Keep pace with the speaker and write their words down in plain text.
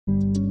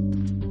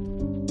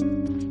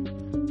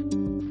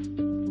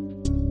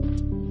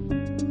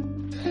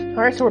All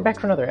right, so we're back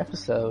for another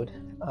episode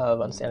of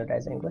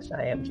Unstandardized English.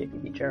 I am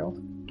JPB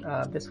Gerald.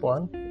 This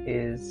one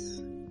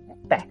is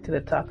back to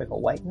the topic of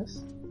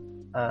whiteness.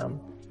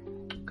 I'm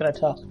going to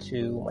talk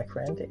to my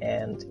friend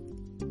and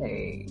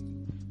a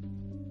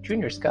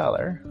junior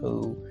scholar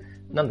who,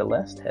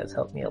 nonetheless, has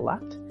helped me a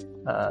lot,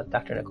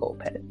 Dr. Nicole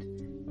Pettit.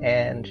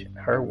 And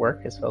her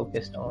work is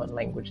focused on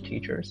language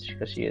teachers,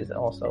 because she is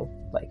also,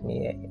 like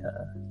me,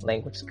 a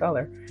language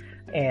scholar,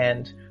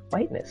 and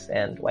whiteness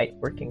and white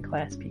working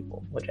class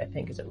people, which I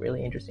think is a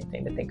really interesting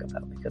thing to think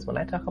about, because when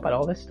I talk about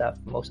all this stuff,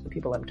 most of the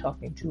people I'm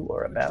talking to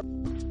are about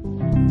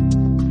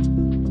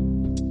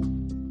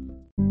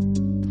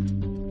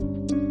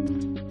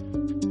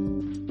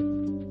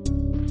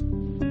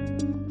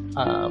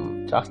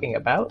talking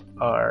about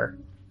are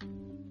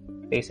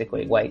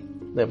basically white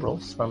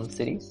liberals from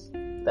cities.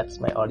 That's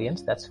my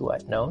audience. That's who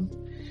I've known.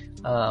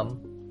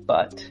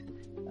 But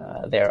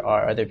there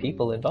are other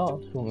people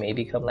involved who may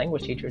become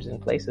language teachers in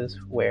places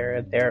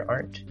where there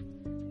aren't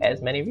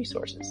as many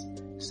resources.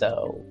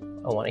 So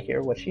I want to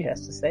hear what she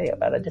has to say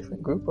about a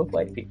different group of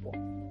white people.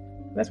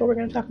 And that's what we're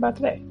going to talk about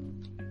today.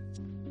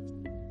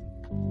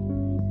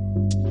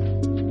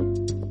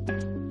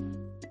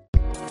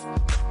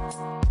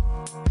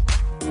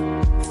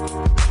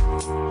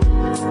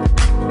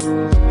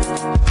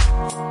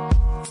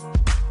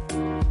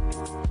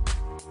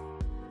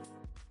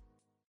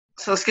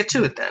 So let's get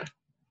to it then.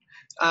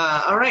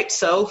 All right,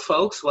 so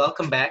folks,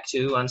 welcome back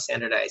to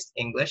Unstandardized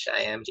English.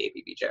 I am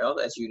JPB Gerald,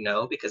 as you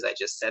know, because I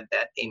just said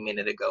that a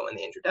minute ago in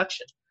the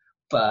introduction.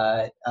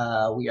 But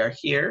we are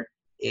here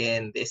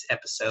in this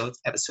episode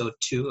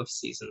 2 of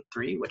season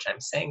 3, which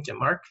I'm saying to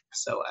Mark,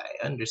 so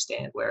I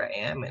understand where I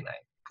am and I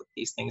put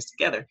these things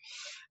together.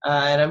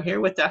 And I'm here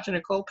with Dr.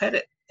 Nicole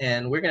Pettit,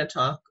 and we're going to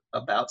talk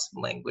about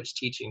some language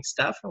teaching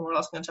stuff, and we're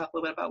also going to talk a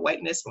little bit about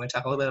whiteness, and we're going to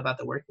talk a little bit about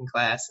the working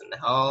class and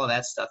how all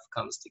that stuff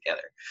comes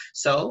together.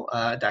 So,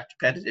 Dr.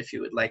 Pettit, if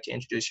you would like to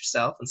introduce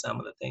yourself and some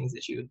of the things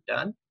that you've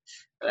done,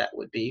 that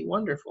would be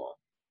wonderful.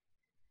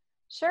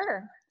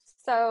 Sure.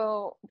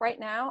 So right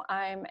now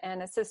I'm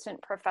an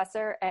assistant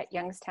professor at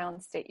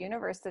Youngstown State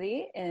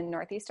University in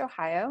Northeast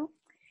Ohio.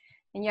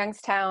 And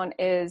Youngstown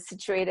is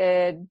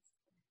situated,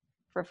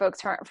 for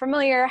folks who aren't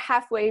familiar,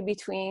 halfway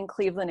between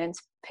Cleveland and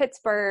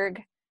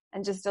Pittsburgh,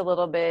 and just a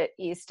little bit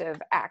east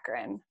of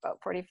Akron, about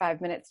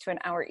 45 minutes to an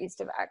hour east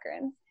of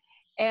Akron.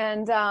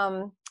 And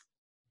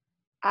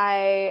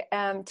I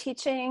am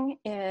teaching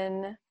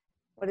in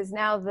what is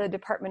now the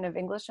Department of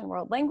English and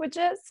World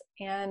Languages,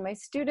 and my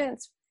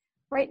students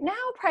right now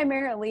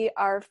primarily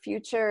are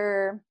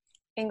future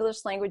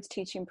English language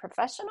teaching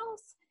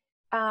professionals,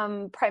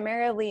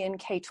 primarily in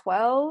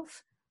K-12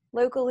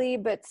 locally,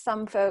 but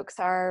some folks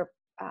are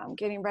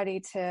getting ready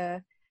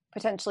to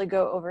potentially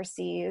go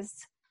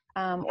overseas.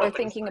 Or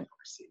thinking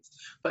overseas,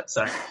 but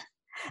sorry.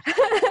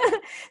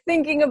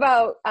 Thinking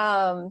about,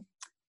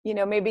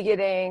 maybe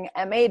getting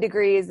MA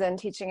degrees and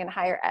teaching in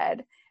higher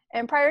ed.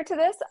 And prior to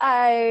this,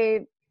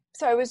 I'm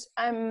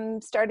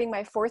starting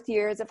my 4th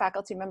year as a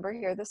faculty member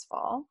here this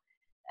fall.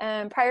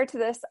 And prior to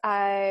this,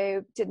 I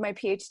did my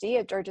PhD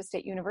at Georgia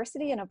State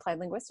University in applied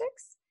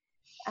linguistics.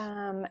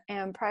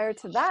 And prior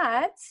to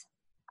that,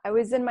 I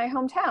was in my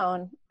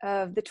hometown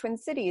of the Twin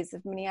Cities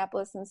of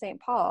Minneapolis and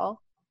St.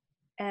 Paul,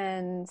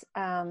 and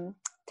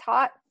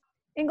taught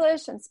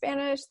English and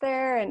Spanish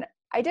there. And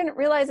I didn't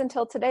realize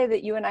until today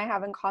that you and I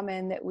have in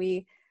common that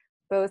we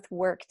both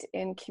worked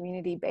in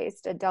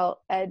community-based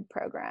adult ed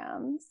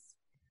programs.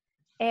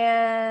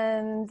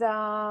 And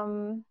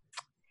the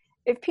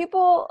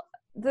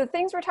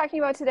things we're talking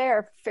about today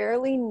are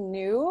fairly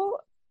new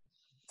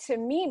to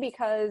me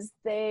because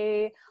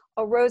they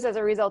arose as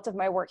a result of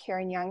my work here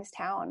in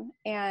Youngstown.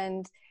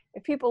 And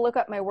if people look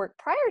up my work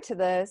prior to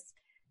this,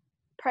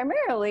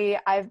 primarily,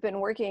 I've been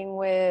working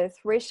with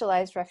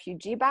racialized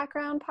refugee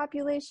background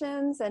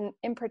populations, and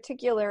in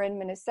particular in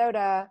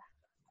Minnesota,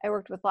 I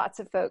worked with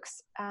lots of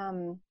folks,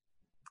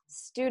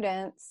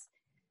 students,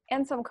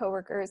 and some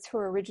coworkers who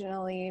are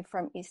originally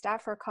from East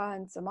Africa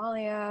and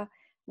Somalia.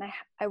 And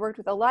I worked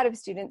with a lot of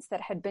students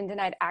that had been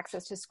denied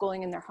access to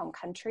schooling in their home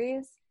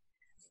countries.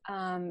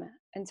 And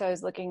so I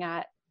was looking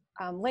at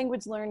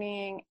language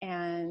learning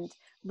and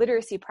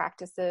literacy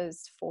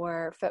practices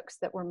for folks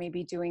that were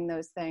maybe doing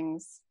those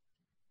things,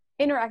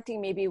 interacting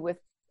maybe with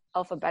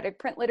alphabetic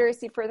print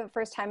literacy for the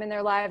first time in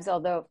their lives,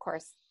 although of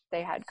course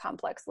they had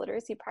complex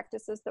literacy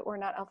practices that were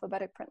not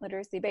alphabetic print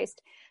literacy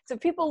based. So if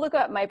people look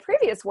at my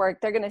previous work,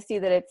 they're going to see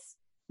that it's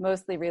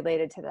mostly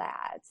related to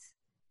that.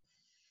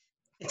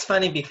 It's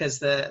funny because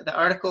the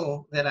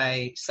article that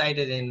I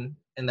cited in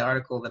the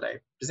article that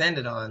I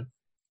presented on,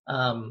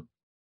 I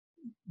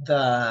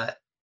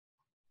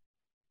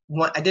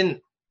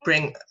didn't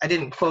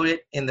quote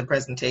it in the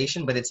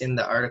presentation, but it's in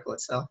the article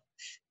itself.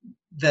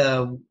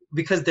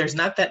 Because there's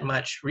not that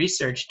much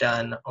research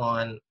done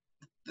on,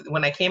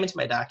 when I came into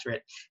my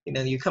doctorate,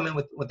 you come in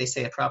with what they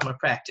say a problem of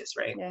practice,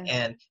 right? Yeah.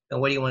 And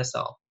what do you want to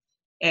solve?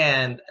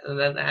 And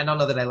I don't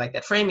know that I like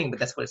that framing, but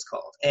that's what it's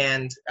called.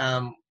 And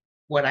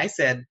what I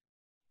said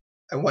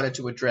I wanted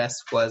to address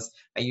was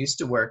I used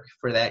to work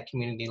for that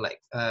community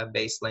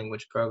based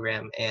language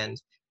program,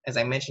 and as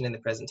I mentioned in the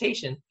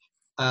presentation,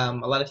 a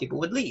lot of people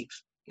would leave.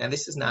 Now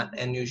this is not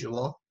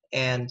unusual,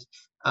 and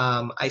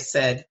I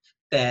said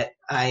that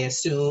I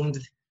assumed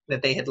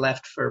that they had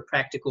left for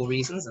practical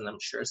reasons, and I'm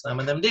sure some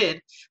of them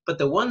did, but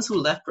the ones who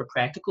left for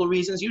practical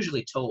reasons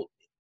usually told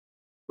me.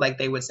 Like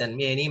they would send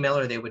me an email,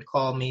 or they would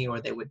call me,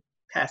 or they would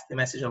pass the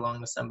message along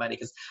to somebody,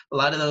 because a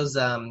lot of those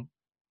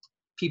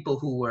people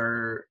who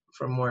were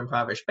from more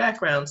impoverished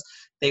backgrounds,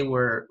 they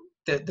were,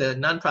 the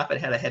nonprofit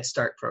had a Head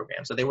Start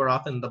program, so they were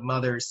often the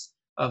mothers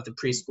of the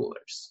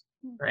preschoolers,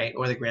 right,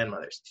 or the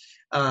grandmothers.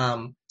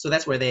 So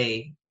that's where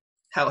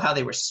how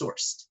they were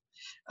sourced.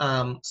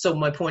 So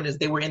my point is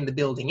they were in the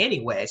building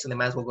anyway, so they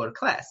might as well go to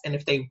class. And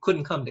if they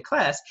couldn't come to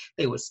class,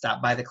 they would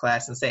stop by the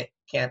class and say,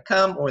 can't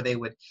come, or they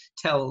would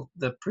tell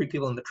the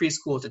people in the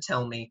preschool to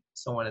tell me,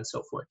 so on and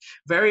so forth.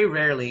 Very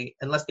rarely,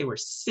 unless they were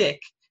sick,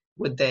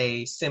 would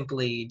they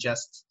simply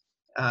just,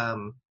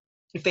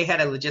 if they had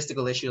a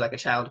logistical issue like a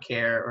child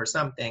care or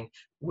something,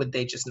 would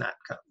they just not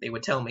come? They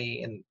would tell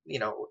me, and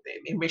the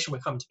information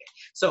would come to me.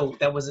 So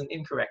that was an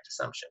incorrect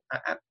assumption.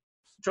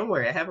 Don't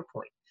worry, I have a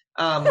point.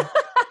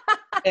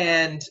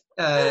 And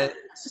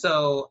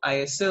so I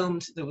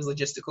assumed it was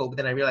logistical, but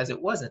then I realized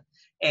it wasn't.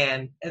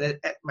 And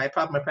my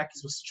problem, my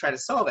practice was to try to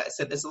solve it. I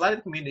said, there's a lot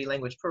of community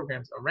language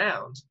programs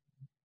around,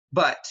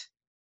 but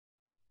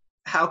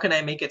how can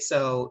I make it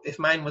so if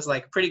mine was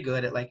like pretty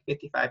good at like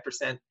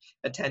 55%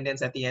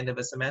 attendance at the end of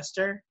a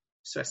semester,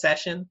 so a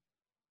session,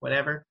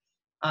 whatever,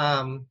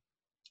 I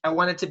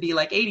want it to be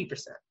like 80%.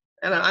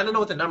 And I don't know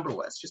what the number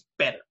was, just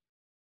better.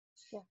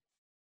 Yeah.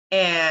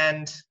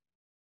 And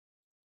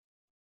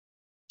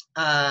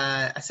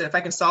I said, if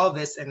I can solve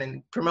this and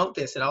then promote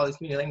this at all these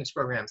community language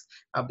programs,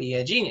 I'll be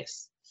a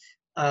genius.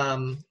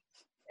 And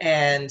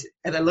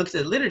as I looked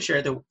at the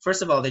literature,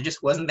 first of all, there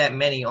just wasn't that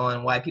many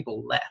on why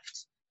people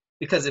left.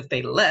 Because if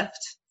they left,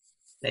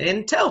 they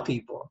didn't tell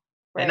people.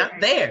 They're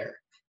not there.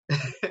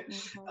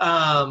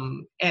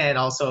 And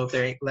also if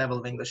their level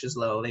of English is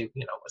low, they, et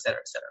cetera,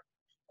 et cetera.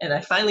 And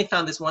I finally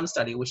found this one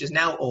study, which is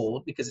now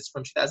old because it's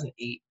from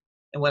 2008.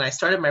 And when I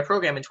started my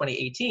program in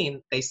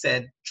 2018, they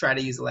said, try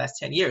to use the last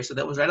 10 years. So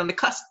that was right on the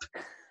cusp.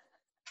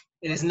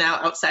 It is now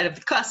outside of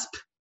the cusp.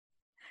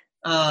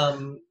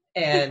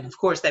 And of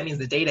course, that means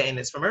the data in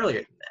is from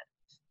earlier than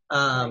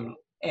that.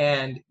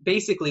 And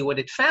basically what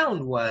it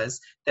found was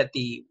that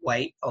the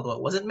white, although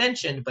it wasn't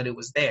mentioned, but it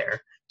was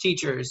there,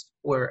 teachers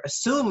were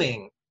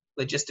assuming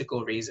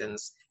logistical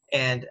reasons.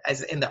 And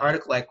as in the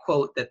article, I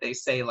quote that they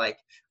say like,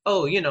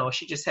 oh,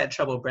 she just had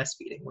trouble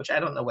breastfeeding, which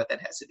I don't know what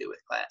that has to do with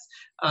class.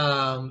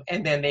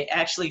 And then they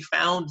actually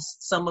found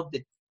some of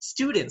the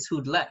students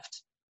who'd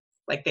left.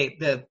 Like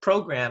the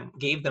program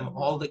gave them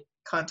all the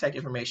contact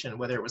information,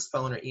 whether it was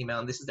phone or email,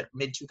 and this is their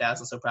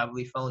mid-2000s, so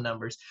probably phone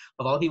numbers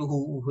of all the people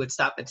who had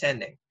stopped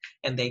attending.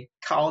 And they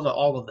called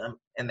all of them,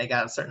 and they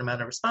got a certain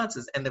amount of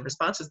responses. And the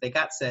responses they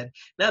got said,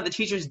 no, the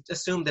teachers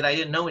assumed that I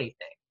didn't know anything,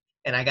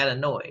 and I got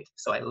annoyed,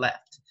 so I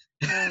left.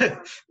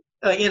 That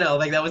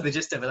was the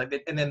gist of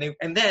it.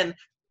 And then,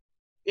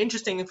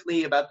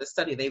 interestingly about the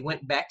study, they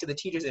went back to the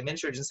teachers and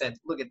administrators and said,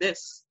 look at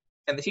this.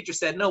 And the teacher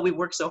said, no, we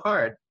worked so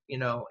hard,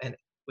 and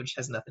which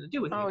has nothing to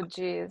do with it. Oh,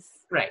 geez.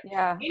 Right.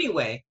 Yeah.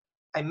 Anyway,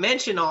 I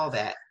mention all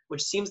that,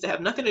 which seems to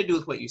have nothing to do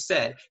with what you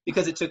said,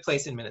 because it took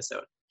place in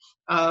Minnesota.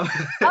 And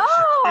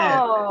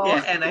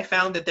I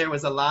found that there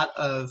was a lot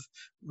of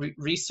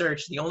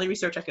research. The only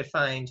research I could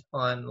find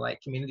on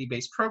like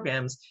community-based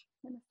programs,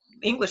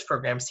 English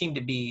programs, seemed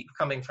to be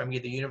coming from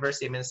either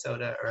University of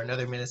Minnesota or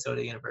another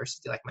Minnesota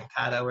university like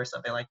Mankato or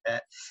something like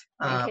that.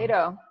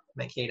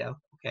 Mankato.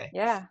 Okay.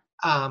 Yeah.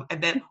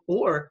 And then,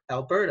 or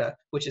Alberta,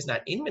 which is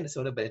not in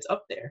Minnesota, but it's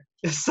up there.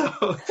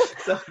 So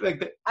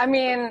I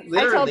mean,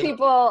 I tell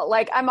people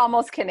like I'm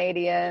almost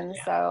Canadian,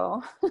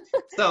 so.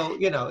 So,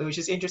 it was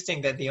just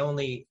interesting that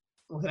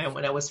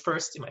when I was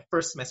first in my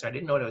first semester, I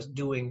didn't know what I was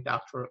doing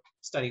doctoral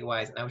study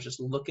wise. And I was just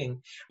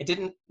looking, I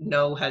didn't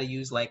know how to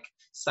use like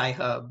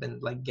Sci-Hub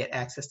and like get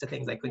access to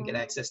things I couldn't get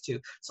access to.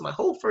 So my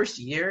whole first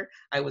year,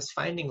 I was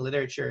finding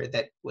literature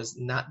that was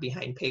not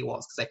behind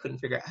paywalls because I couldn't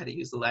figure out how to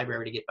use the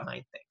library to get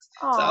behind things.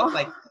 Aww. So I was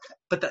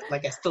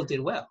like, I still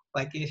did well.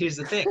 Like, here's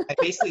the thing. I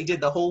basically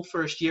did the whole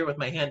first year with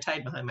my hand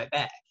tied behind my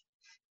back,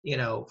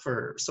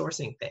 for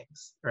sourcing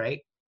things. Right.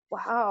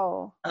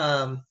 Wow.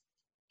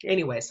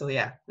 Anyway, so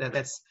yeah,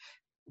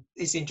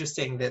 it's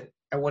interesting that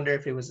I wonder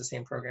if it was the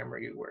same program where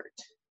you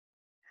worked.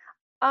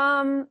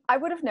 I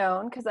would have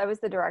known because I was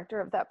the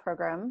director of that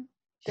program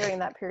during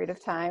that period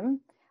of time.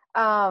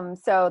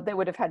 So they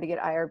would have had to get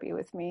IRB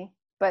with me,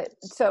 but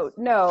so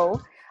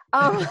no.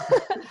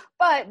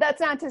 But that's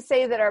not to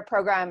say that our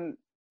program,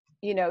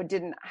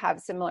 didn't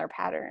have similar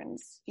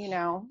patterns,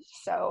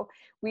 so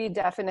we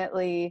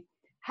definitely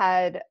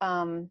had,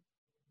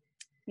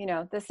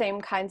 the same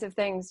kinds of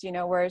things,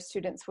 where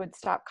students would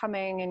stop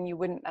coming and you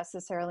wouldn't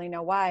necessarily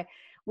know why.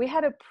 We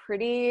had a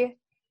pretty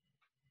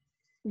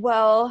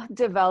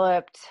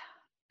well-developed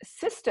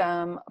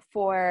system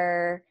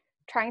for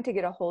trying to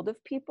get a hold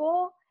of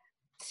people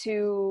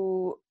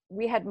to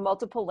we had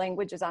multiple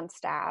languages on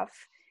staff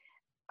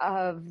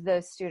of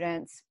the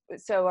students.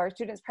 So our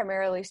students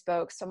primarily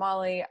spoke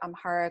Somali,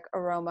 Amharic,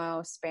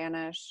 Oromo,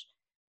 Spanish.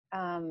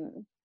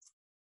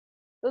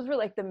 Those were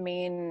like the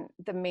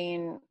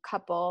main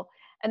couple.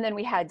 And then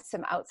we had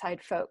some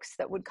outside folks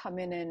that would come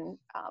in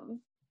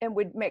and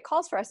would make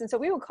calls for us. And so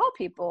we would call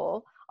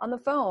people on the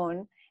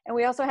phone, and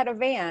we also had a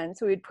van.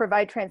 So we'd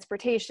provide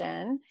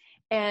transportation.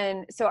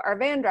 And so our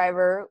van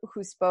driver,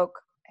 who spoke,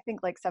 I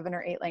think like 7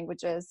 or 8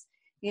 languages,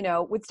 you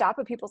know, would stop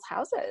at people's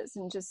houses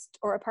and just,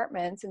 or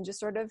apartments, and just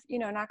sort of, you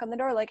know, knock on the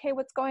door like, hey,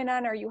 what's going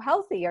on? Are you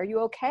healthy? Are you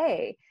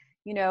okay?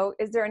 You know,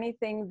 is there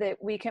anything that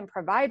we can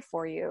provide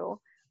for you?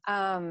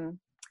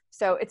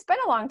 So it's been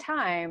a long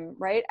time,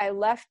 right? I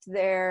left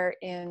there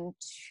in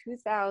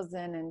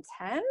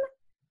 2010.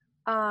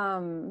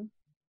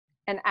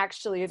 And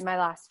actually in my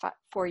last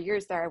 4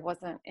 years there, I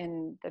wasn't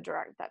in that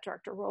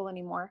director role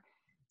anymore.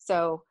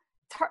 So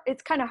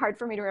it's kind of hard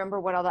for me to remember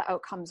what all the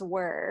outcomes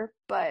were,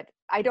 but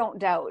I don't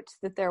doubt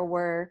that there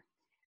were,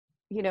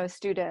 you know,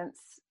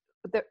 students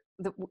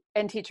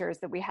and teachers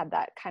that we had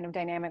that kind of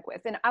dynamic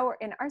with. In our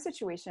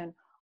situation,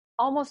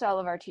 almost all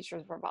of our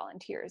teachers were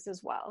volunteers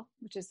as well,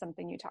 which is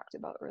something you talked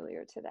about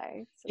earlier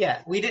today. So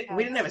yeah, we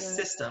didn't have a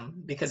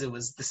system, because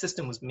the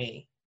system was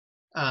me.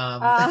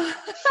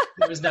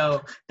 There was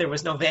no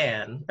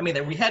van. I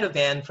mean, we had a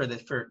van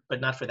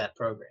but not for that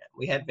program.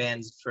 We had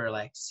vans for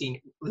like senior.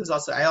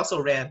 I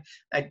also ran.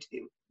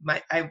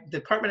 The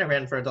department I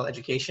ran for adult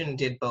education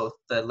did both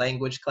the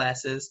language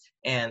classes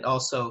and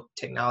also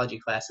technology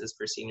classes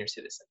for senior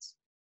citizens.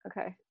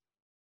 Okay.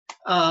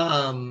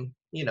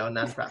 You know,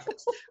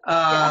 nonprofits.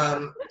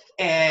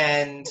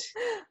 And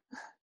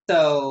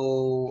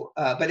so,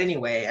 but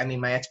anyway, I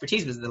mean, my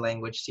expertise was the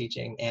language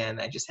teaching,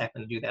 and I just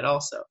happened to do that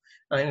also.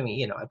 I mean,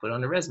 you know, I put it on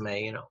the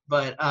resume, you know,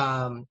 but,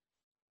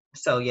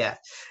 so yeah.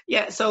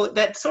 So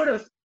that sort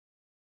of,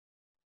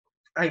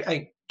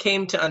 I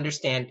came to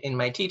understand in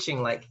my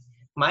teaching, like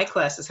my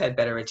classes had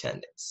better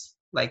attendance,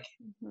 like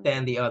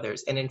than the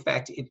others. And in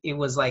fact, it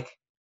was like,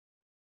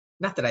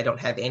 not that I don't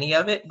have any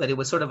of it, but it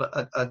was sort of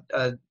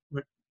a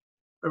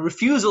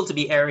refusal to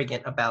be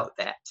arrogant about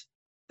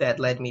that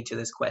led me to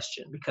this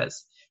question,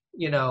 because,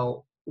 you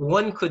know,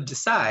 one could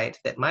decide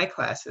that my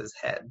classes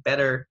had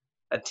better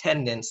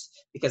attendance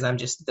because I'm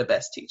just the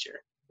best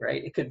teacher,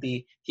 right? It could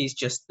be he's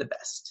just the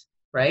best,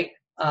 right?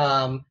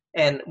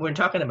 And we're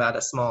talking about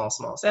a small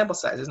sample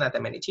size. There's not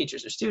that many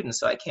teachers or students,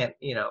 so I can't,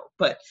 you know,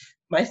 but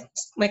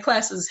my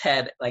classes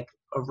had like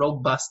a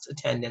robust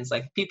attendance.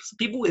 Like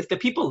people, if the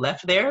people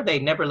left there, they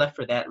never left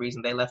for that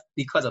reason. They left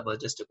because of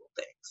logistical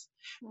things,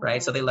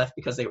 right? So they left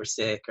because they were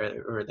sick,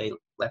 or they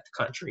left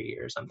the country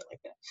or something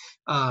like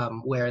that,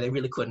 where they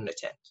really couldn't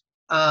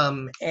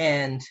attend.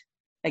 And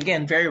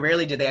again, very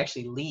rarely did they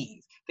actually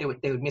leave. They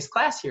would miss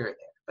class here or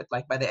there, but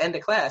like by the end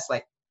of class,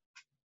 like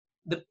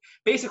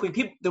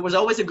basically there was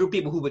always a group of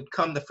people who would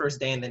come the first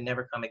day and then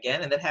never come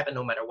again, and that happened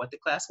no matter what the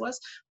class was.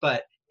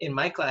 But in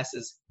my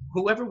classes,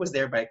 whoever was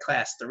there by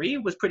class 3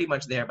 was pretty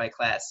much there by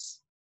class.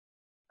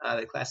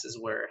 The classes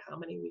were how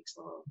many weeks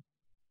long?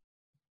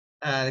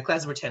 The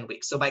classes were 10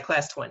 weeks, so by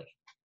class 20,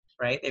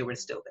 right? They were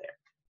still there.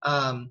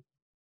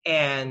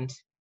 And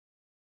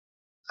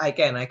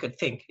again, I could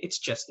think it's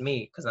just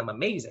me because I'm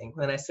amazing.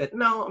 And I said,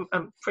 no,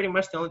 I'm pretty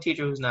much the only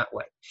teacher who's not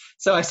white.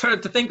 So I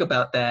started to think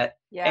about that.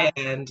 Yeah.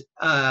 And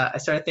I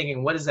started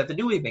thinking, what does that have to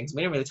do with things?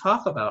 We didn't really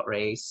talk about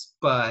race,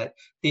 but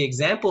the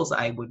examples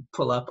I would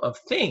pull up of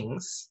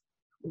things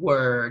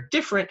were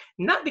different,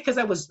 not because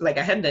I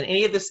hadn't done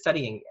any of this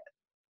studying yet.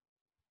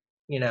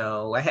 You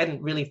know, I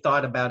hadn't really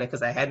thought about it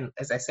because I hadn't,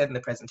 as I said in the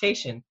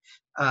presentation,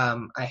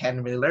 I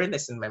hadn't really learned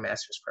this in my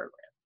master's program.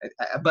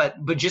 But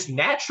just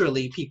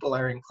naturally, people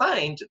are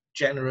inclined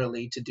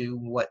generally to do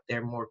what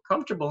they're more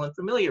comfortable and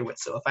familiar with.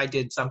 So if I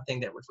did something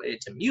that was related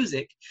to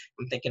music,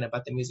 I'm thinking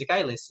about the music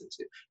I listen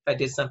to. If I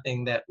did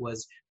something that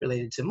was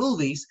related to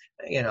movies,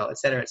 you know, et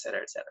cetera, et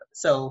cetera, et cetera.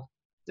 So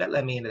that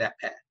led me into that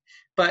path.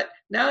 But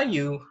now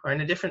you are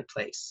in a different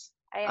place.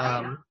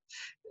 I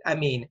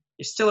mean,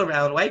 you're still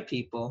around white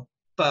people,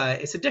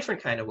 but it's a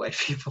different kind of white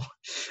people.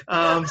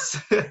 So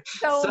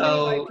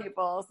many white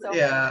people. So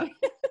yeah. Many.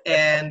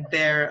 And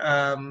they're,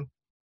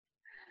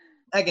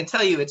 I can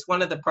tell you it's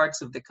one of the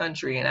parts of the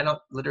country, and I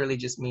don't literally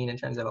just mean in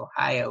terms of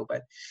Ohio,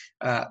 but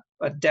a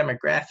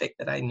demographic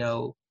that I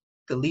know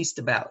the least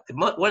about.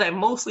 What I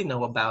mostly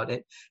know about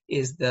it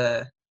is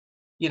the,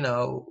 you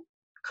know,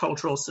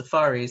 cultural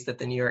safaris that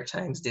the New York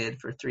Times did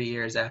for 3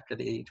 years after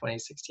the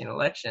 2016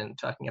 election,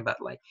 talking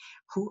about like,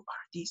 who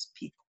are these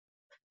people?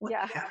 What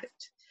happened?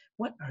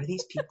 What are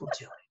these people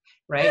doing?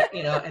 Right?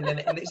 You know, and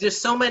there's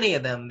just so many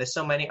of them. There's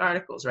so many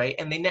articles, right?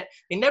 And they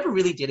never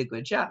really did a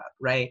good job,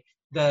 right?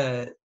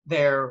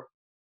 There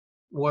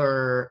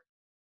were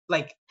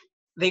like,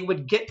 they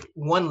would get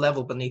one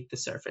level beneath the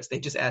surface. They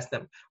just asked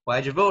them,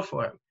 why'd you vote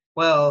for him?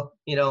 Well,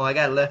 you know, I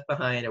got left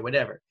behind or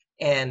whatever.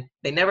 And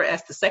they never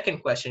ask the second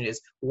question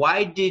is,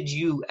 why did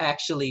you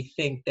actually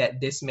think that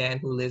this man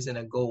who lives in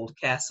a gold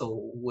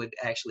castle would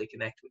actually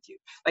connect with you?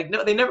 Like,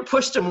 no, they never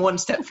pushed him one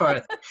step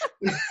farther.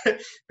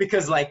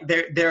 Because like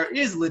there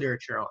is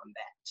literature on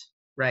that,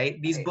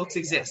 right? These books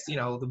exist. You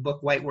know, the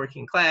book White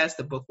Working Class,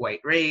 the book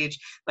White Rage,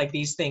 like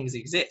these things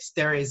exist.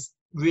 There is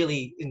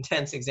really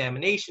intense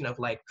examination of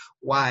like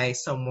why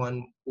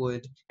someone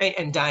would,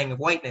 and Dying of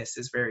Whiteness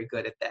is very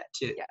good at that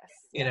too. Yes.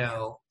 You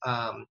know,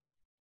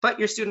 but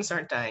your students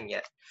aren't dying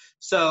yet.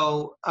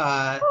 So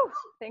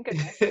thank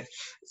goodness.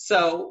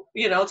 so,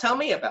 you know, tell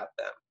me about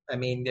them. I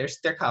mean,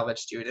 they're college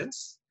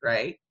students,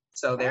 right?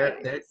 So they're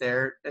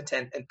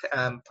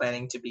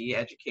planning to be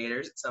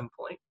educators at some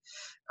point.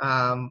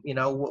 You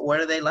know, what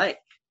are they like?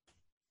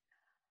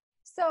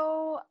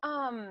 So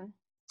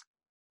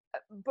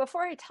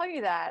before I tell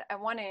you that, I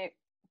want to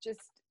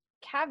just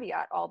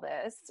caveat all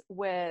this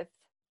with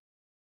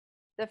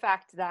the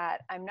fact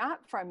that I'm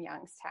not from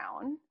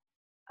Youngstown.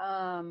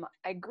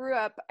 I grew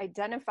up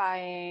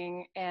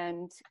identifying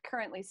and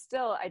currently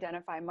still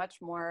identify much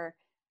more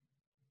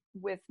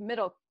with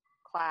middle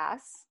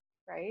class,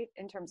 right,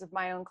 in terms of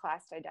my own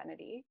class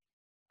identity.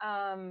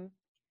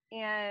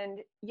 And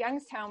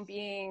Youngstown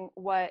being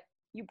what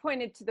you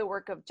pointed to the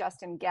work of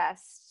Justin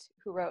Guest,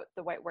 who wrote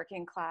The White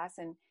Working Class,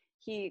 and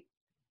he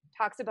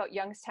talks about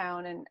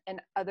Youngstown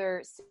and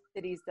other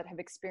cities that have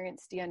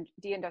experienced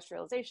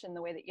deindustrialization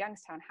the way that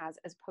Youngstown has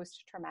as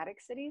post-traumatic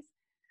cities.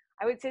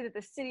 I would say that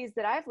the cities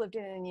that I've lived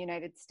in the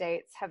United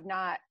States have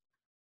not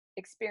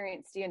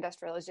experienced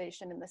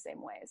deindustrialization in the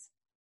same ways.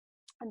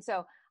 And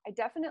so I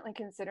definitely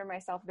consider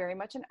myself very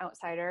much an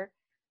outsider.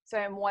 So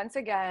I'm once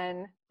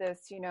again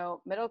this, you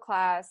know, middle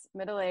class,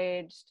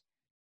 middle-aged,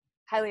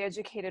 highly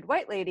educated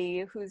white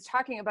lady who's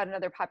talking about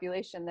another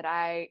population that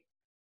I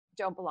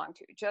don't belong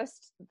to,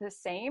 just the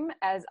same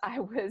as I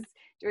was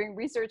doing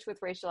research with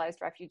racialized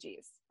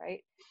refugees,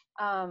 right?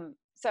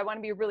 So I want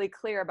to be really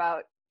clear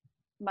about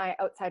my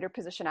outsider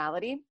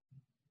positionality.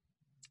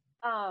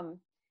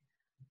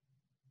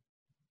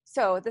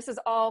 So this is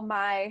all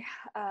my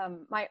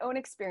my own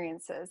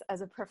experiences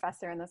as a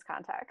professor in this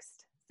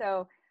context.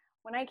 So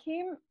when I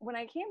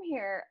came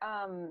here,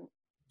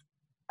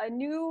 a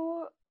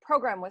new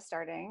program was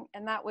starting,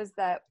 and that was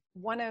that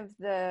one of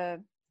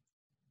the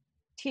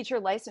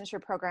teacher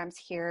licensure programs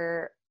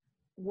here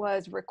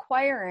was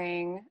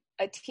requiring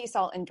a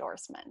TESOL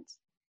endorsement.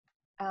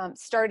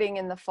 Starting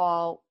in the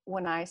fall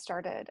when I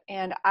started.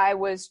 And I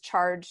was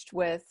charged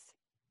with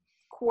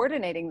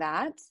coordinating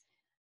that.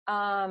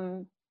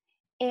 And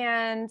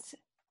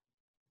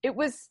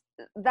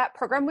that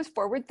program was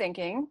forward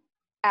thinking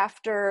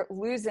after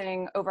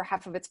losing over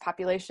half of its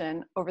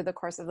population over the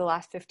course of the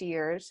last 50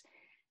 years.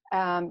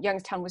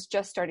 Youngstown was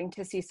just starting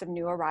to see some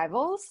new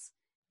arrivals,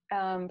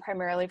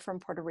 primarily from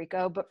Puerto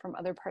Rico, but from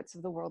other parts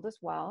of the world as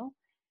well.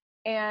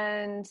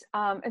 And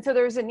so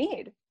there was a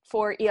need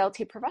for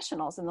ELT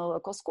professionals in the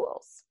local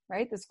schools,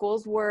 right? The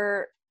schools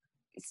were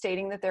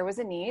stating that there was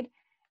a need,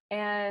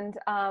 and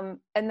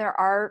there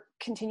are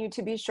continue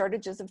to be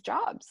shortages of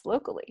jobs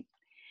locally.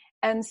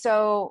 And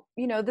so,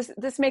 you know,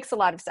 this makes a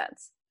lot of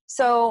sense.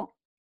 So,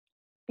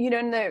 you know,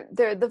 and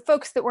the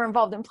folks that were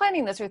involved in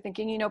planning this are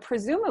thinking, you know,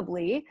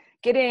 presumably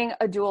getting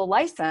a dual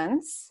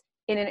license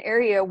in an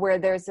area where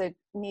there's a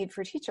need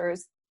for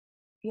teachers,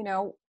 you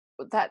know,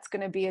 that's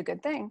going to be a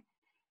good thing.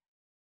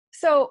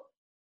 So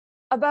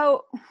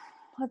about,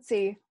 let's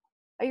see,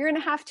 a year and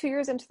a half, 2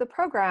 years into the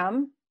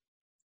program,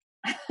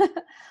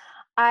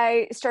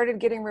 I started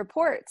getting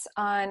reports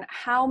on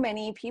how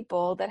many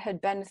people that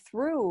had been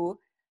through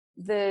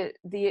the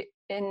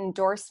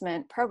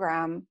endorsement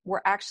program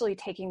were actually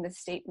taking the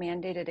state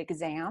mandated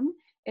exam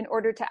in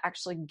order to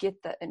actually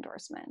get the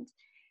endorsement.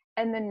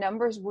 And the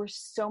numbers were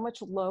so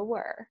much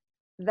lower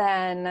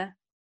than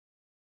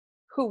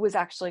who was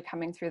actually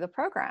coming through the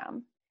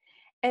program.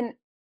 And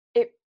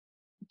it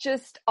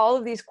just, all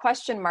of these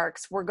question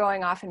marks were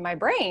going off in my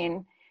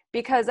brain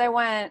because I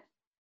went,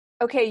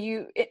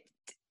 okay,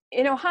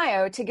 in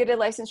Ohio, to get a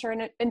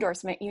licensure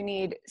endorsement, you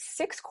need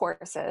 6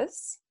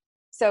 courses.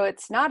 So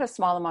it's not a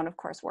small amount of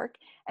coursework,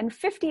 and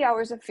 50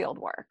 hours of field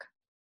work.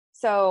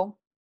 So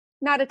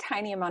not a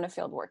tiny amount of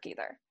field work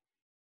either.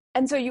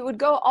 And so you would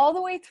go all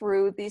the way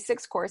through these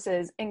 6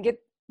 courses and get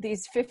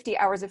these 50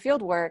 hours of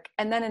field work.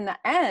 And then in the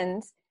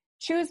end,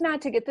 choose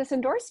not to get this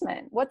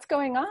endorsement. What's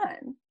going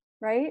on,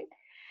 right?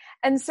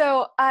 And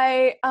so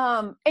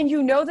and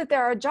you know that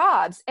there are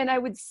jobs, and I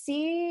would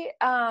see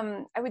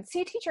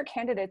teacher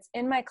candidates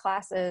in my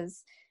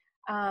classes,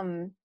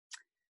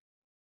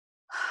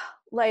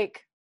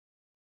 like,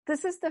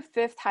 this is the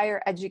 5th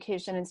higher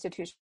education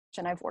institution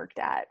I've worked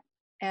at,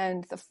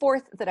 and the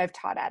 4th that I've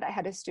taught at. I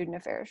had a student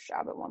affairs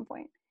job at one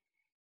point.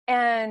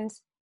 And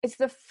it's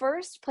the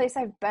first place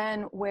I've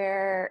been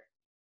where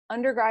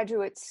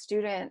undergraduate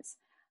students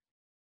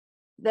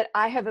that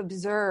I have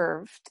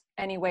observed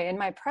anyway in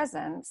my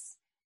presence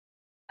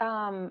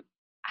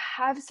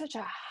have such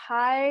a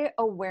high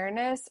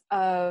awareness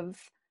of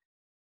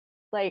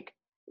like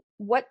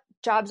what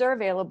jobs are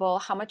available,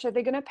 how much are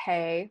they going to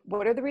pay,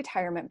 what are the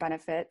retirement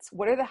benefits,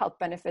 what are the health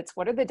benefits,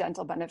 what are the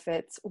dental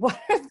benefits, what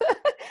are the,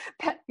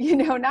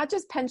 not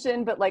just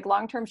pension, but like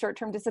long-term,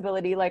 short-term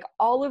disability, like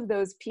all of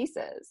those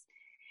pieces.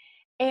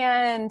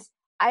 And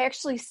I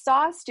actually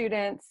saw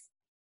students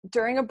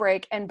during a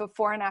break and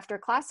before and after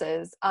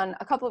classes on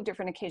a couple of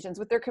different occasions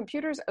with their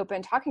computers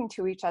open, talking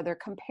to each other,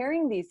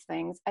 comparing these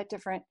things at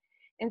different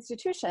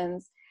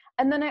institutions.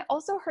 And then I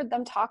also heard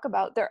them talk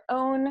about their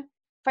own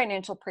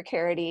financial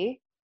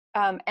precarity,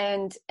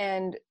 and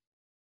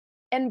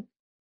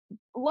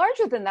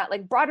larger than that,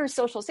 like broader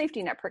social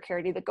safety net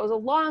precarity that goes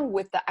along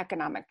with the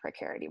economic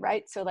precarity,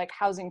 right? So like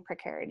housing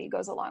precarity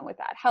goes along with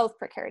that, health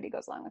precarity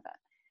goes along with that.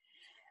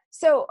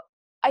 So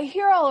I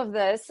hear all of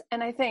this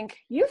and I think,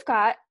 you've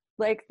got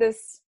like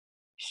this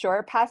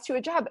sure path to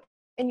a job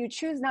and you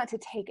choose not to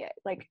take it.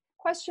 Like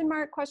question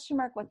mark,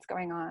 what's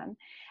going on?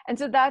 And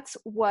so that's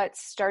what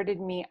started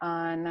me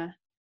on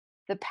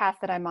the path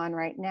that I'm on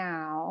right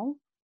now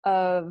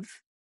of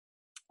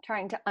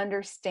trying to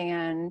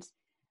understand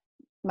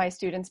my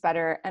students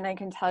better. And I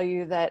can tell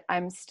you that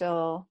I'm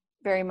still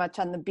very much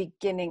on the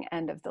beginning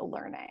end of the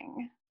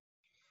learning.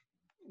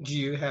 Do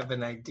you have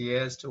an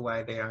idea as to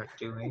why they aren't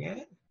doing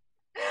it?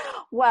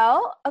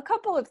 Well, a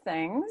couple of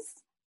things.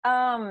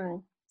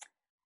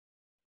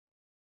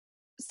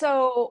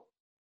 So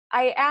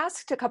I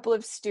asked a couple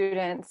of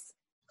students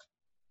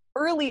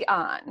early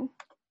on,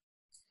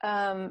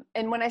 and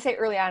when I say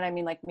early on, I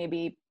mean like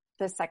maybe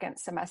the second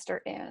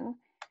semester in,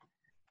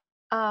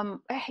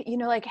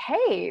 like,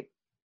 hey,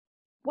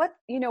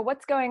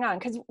 what's going on?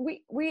 Because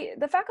we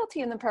the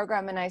faculty in the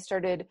program and I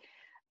started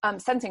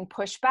sensing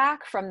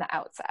pushback from the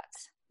outset,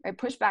 right?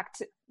 Pushback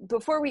to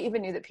before we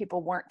even knew that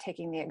people weren't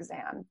taking the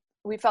exam.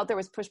 We felt there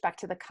was pushback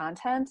to the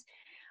content.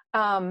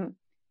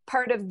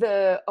 Part of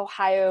the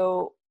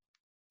Ohio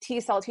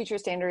TESOL teacher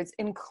standards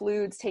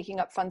includes taking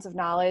up funds of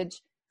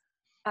knowledge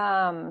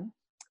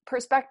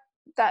perspective,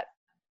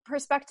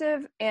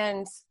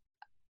 and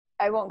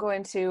I won't go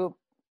into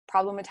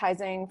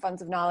problematizing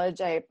funds of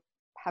knowledge. I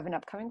have an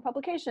upcoming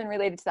publication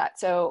related to that,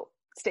 so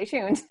stay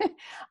tuned.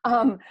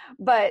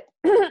 But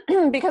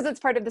because it's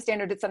part of the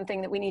standard, it's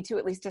something that we need to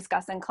at least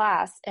discuss in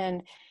class.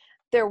 And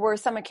there were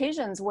some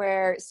occasions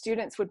where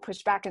students would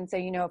push back and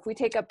say, if we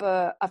take up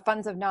a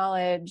funds of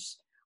knowledge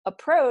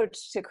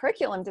approach to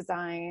curriculum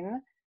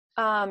design,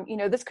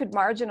 this could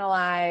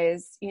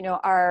marginalize,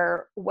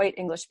 our white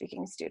English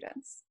speaking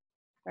students,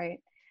 right?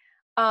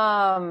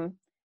 And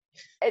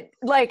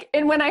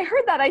when I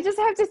heard that, I just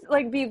have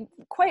to be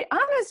quite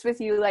honest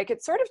with you.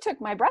 It sort of took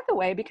my breath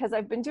away because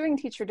I've been doing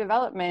teacher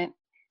development.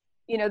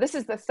 This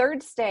is the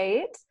third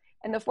state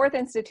and the fourth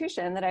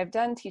institution that I've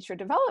done teacher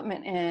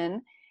development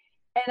in.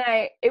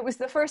 And it was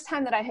the first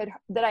time that I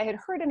had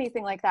heard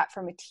anything like that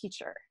from a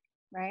teacher.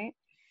 Right.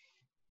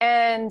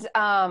 And,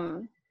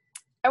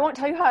 I won't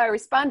tell you how I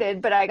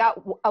responded, but I got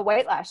a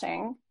white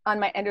lashing on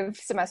my end of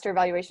semester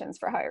evaluations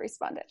for how I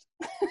responded.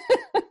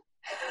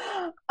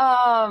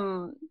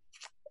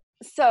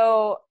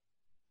 So,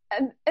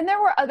 and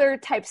there were other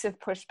types of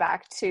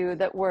pushback too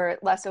that were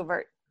less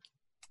overt.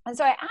 And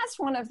so I asked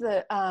one of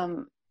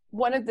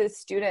the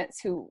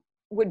students who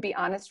would be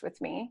honest with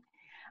me,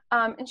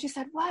 and she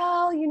said,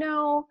 "Well,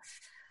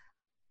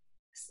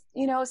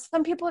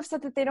 some people have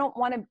said that they don't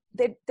want to,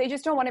 they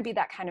just don't want to be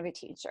that kind of a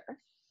teacher."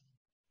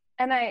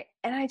 And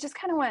I just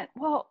kind of went,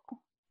 well,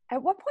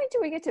 at what point do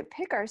we get to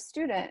pick our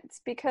students?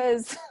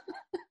 Because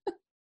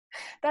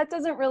that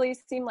doesn't really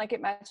seem like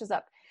it matches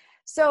up.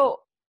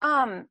 So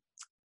now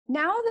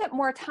that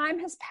more time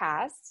has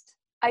passed,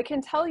 I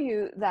can tell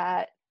you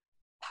that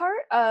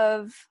part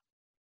of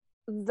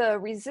the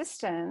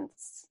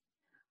resistance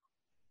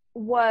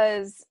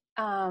was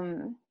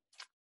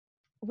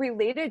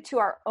related to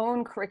our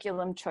own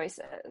curriculum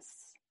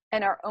choices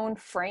and our own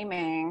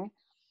framing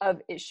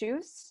of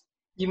issues.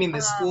 You mean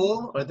the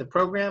school or the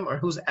program, or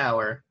who's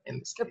our in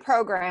this case? The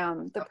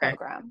program.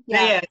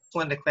 Yeah. Yeah, I just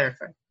wanted to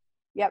clarify.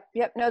 Yep.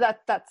 No,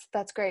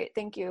 that's great.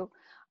 Thank you.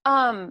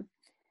 And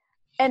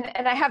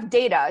I have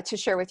data to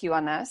share with you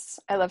on this.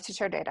 I love to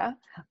share data.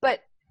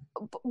 But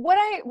what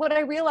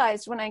I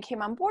realized when I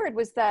came on board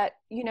was that,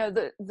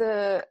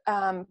 the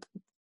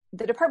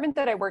department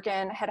that I work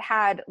in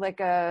had like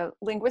a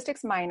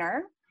linguistics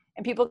minor,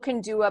 and people can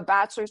do a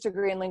bachelor's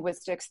degree in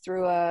linguistics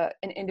through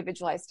an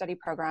individualized study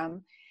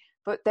program.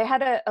 But they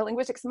had a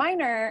linguistics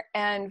minor,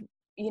 and,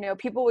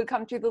 people would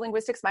come through the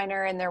linguistics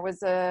minor, and there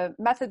was a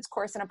methods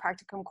course and a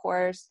practicum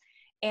course.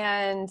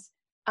 And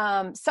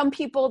some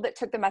people that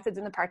took the methods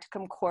in the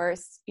practicum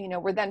course,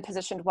 were then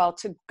positioned well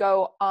to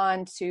go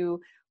on to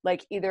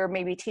either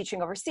maybe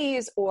teaching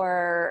overseas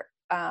or,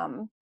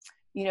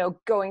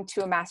 going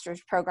to a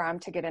master's program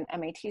to get an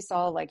MA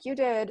TESOL like you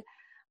did.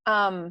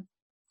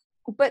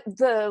 But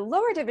the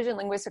lower division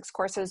linguistics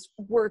courses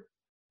were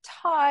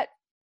taught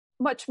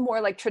much more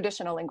like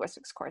traditional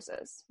linguistics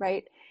courses,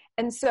 right?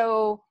 And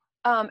so,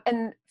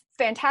 and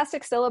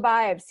fantastic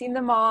syllabi, I've seen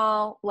them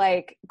all,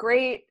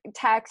 great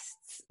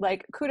texts,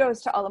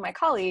 kudos to all of my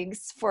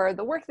colleagues for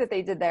the work that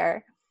they did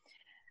there.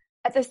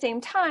 At the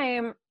same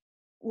time,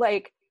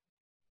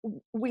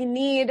 we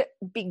need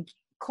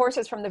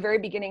courses from the very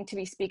beginning to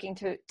be speaking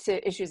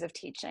to issues of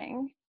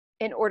teaching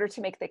in order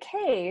to make the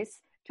case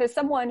to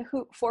someone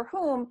for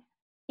whom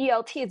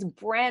ELT is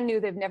brand new.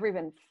 They've never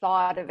even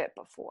thought of it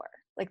before.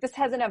 Like, this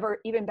hasn't ever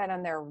even been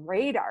on their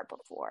radar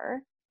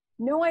before.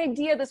 No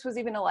idea this was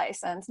even a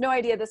license. No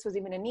idea this was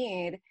even a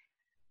need.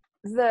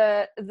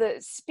 The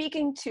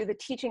speaking to the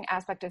teaching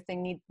aspect of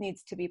thing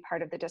needs to be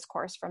part of the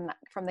discourse from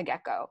the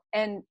get-go.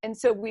 And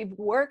so we've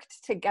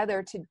worked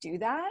together to do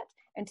that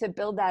and to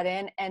build that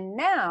in. And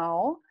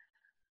now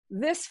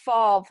this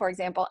fall, for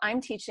example,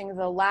 I'm teaching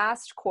the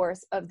last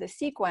course of the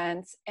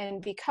sequence.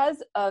 And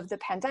because of the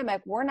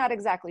pandemic, we're not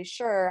exactly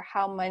sure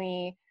how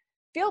many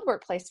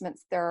fieldwork placements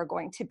there are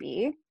going to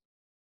be.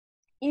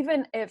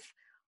 Even if,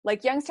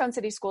 like, Youngstown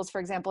City Schools, for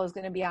example, is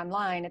going to be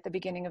online at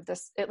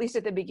least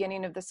at the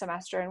beginning of the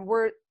semester. And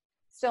we're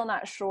still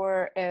not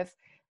sure if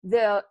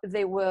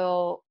they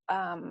will,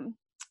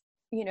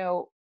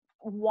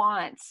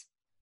 want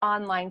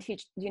online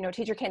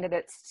teacher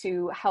candidates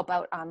to help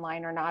out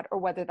online or not, or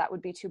whether that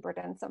would be too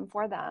burdensome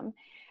for them.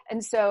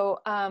 And so,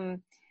 I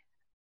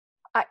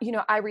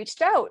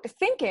reached out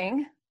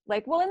thinking,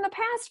 like, well, in the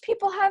past,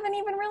 people haven't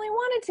even really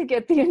wanted to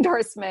get the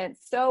endorsement.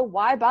 So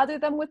why bother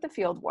them with the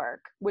field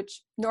work,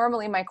 which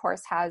normally my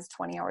course has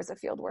 20 hours of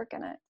field work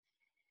in it.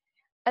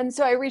 And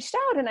so I reached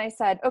out and I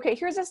said, okay,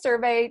 here's a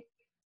survey.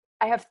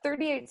 I have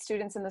 38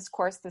 students in this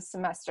course this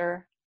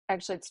semester.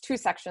 Actually, it's 2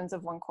 sections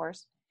of one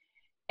course.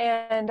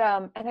 And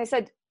I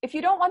said, if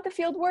you don't want the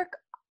field work,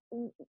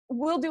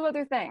 we'll do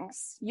other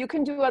things. You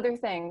can do other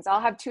things.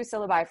 I'll have 2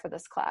 syllabi for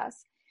this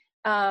class.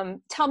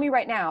 Tell me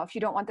right now if you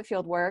don't want the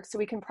field work, so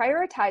we can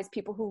prioritize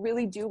people who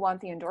really do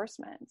want the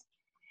endorsement.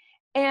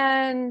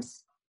 And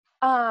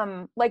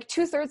like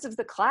 2/3 of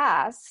the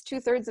class,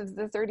 2/3 of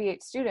the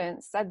 38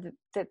 students said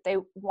that they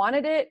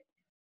wanted it,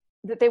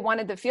 that they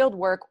wanted the field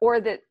work, or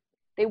that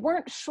they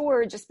weren't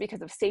sure just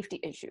because of safety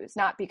issues,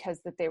 not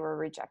because that they were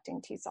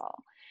rejecting TESOL.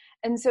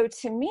 And so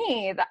to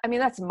me,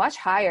 that's much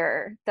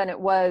higher than it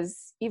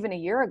was even a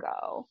year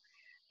ago.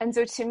 And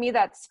so to me,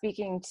 that's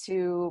speaking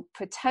to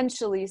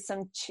potentially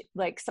some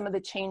of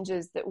the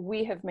changes that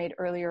we have made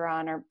earlier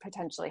on are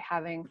potentially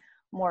having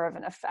more of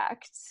an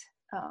effect.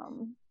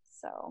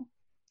 So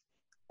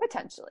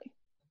potentially.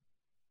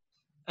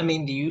 I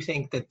mean, do you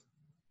think that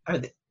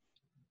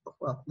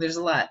there's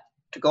a lot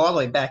to go all the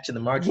way back to the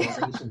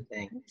marginalization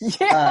thing.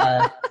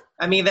 Yeah.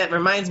 That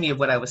reminds me of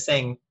what I was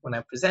saying when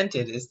I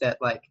presented, is that,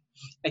 like,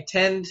 I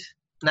tend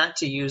not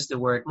to use the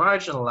word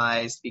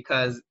marginalized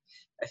because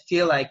I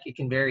feel like it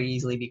can very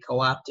easily be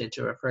co-opted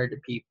to refer to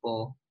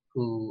people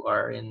who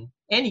are in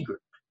any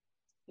group.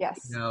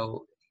 Yes.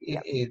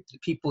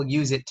 People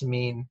use it to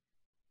mean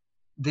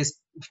this.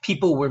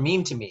 People were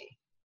mean to me,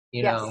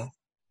 know,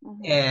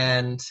 mm-hmm.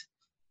 And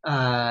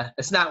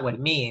that's not what it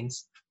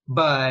means.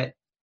 But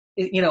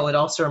it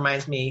also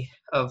reminds me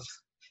of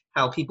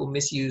how people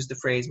misuse the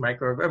phrase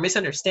or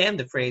misunderstand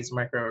the phrase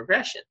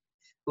microaggression.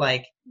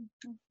 Like,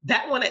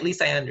 that one, at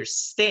least I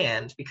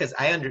understand, because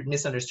I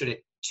misunderstood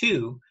it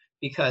too,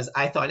 because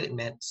I thought it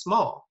meant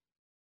small.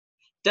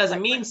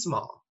 Doesn't mean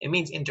small. It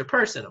means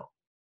interpersonal.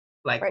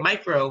 Like,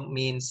 micro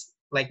means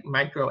like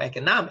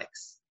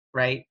microeconomics,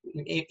 right?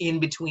 In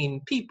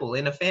between people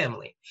in a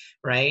family,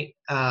 right?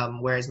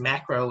 Whereas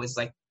macro is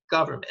like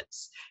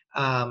governments.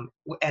 And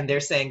they're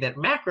saying that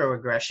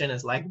macroaggression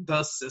is like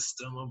the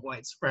system of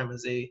white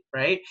supremacy,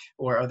 right?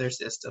 Or other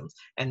systems.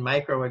 And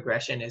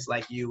microaggression is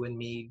like you and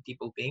me,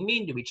 people being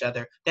mean to each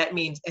other. That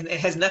means, and it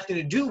has nothing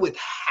to do with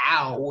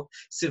how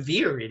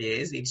severe it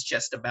is. It's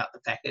just about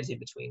the fact that it's in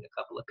between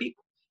a couple of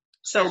people.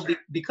 So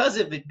because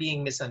of it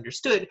being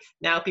misunderstood,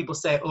 now people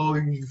say, oh,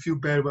 you feel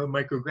bad about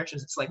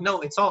microaggressions. It's like,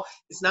 no, it's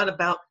not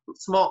about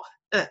small,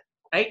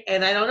 right?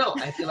 And I don't know.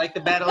 I feel like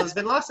the battle has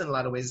been lost in a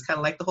lot of ways. It's kind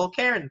of like the whole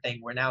Karen thing,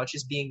 where now it's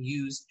just being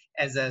used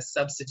as a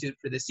substitute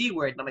for the C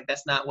word. And I'm like,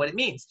 that's not what it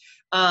means.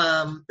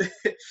 But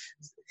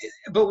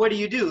what do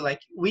you do?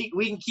 Like, we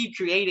can keep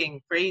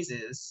creating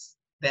phrases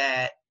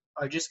that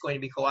are just going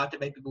to be co-opted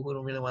by people who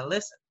don't really want to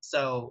listen.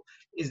 So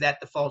is that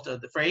the fault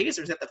of the phrase,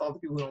 or is that the fault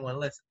of people who don't want to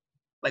listen?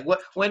 Like,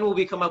 when will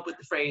we come up with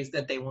the phrase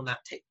that they will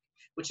not take?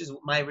 Which is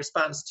my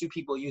response to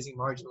people using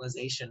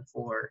marginalization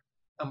for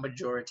a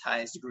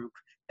majoritized group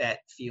that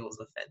feels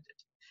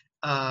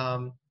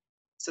offended.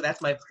 So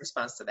that's my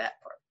response to that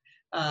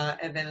part.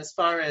 And then as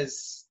far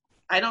as,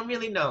 I don't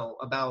really know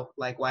about,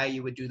 like, why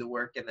you would do the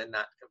work and then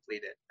not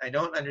complete it. I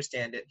don't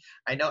understand it.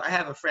 I know I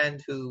have a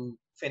friend who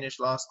finished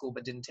law school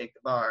but didn't take the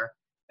bar.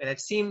 And it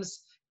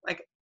seems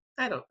like,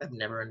 I've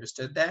never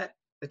understood that.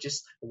 But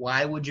just,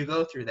 why would you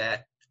go through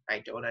that? I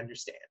don't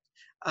understand.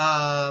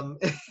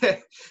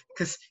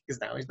 Because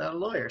now he's not a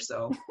lawyer,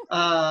 so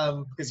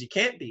because you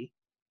can't be.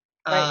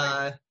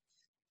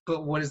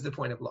 But what is the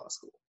point of law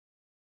school?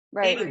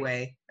 Right.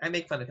 Anyway, I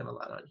make fun of him a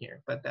lot on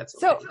here, but that's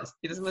okay. So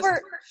he doesn't listen.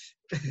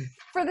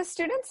 For the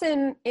students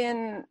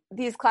in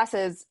these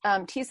classes,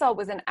 TESOL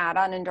was an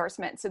add-on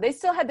endorsement, so they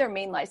still had their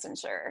main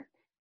licensure,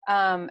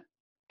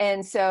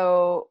 and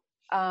so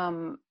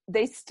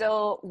they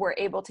still were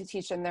able to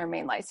teach in their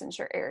main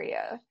licensure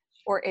area.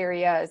 or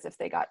areas if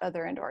they got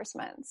other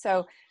endorsements.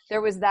 So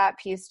there was that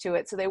piece to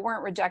it. So they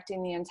weren't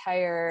rejecting the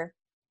entire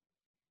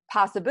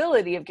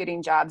possibility of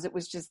getting jobs. It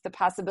was just the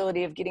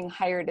possibility of getting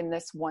hired in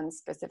this one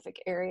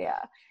specific area.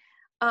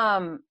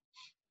 To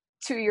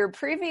your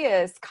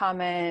previous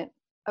comment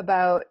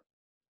about,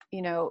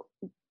 you know,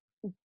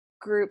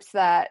 groups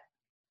that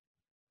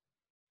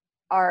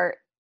are,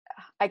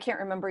 I can't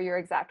remember your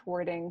exact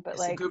wording, but it's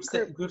like groups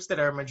that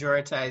are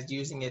majoritized,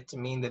 using it to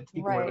mean that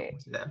people were looking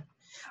to them.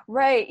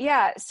 Right.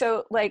 Yeah.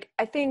 So like,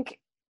 I think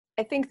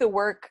the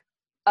work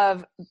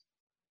of,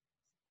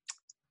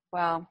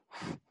 well,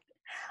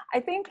 I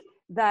think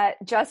that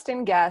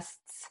Justin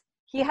Guest's,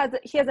 he has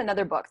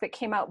another book that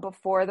came out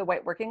before The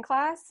White Working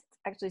Class. It's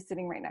actually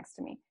sitting right next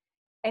to me.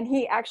 And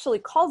he actually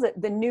calls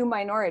it The New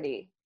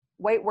Minority: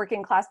 White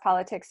Working Class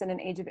Politics in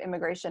an Age of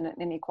Immigration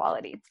and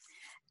Inequality.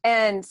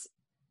 And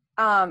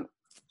I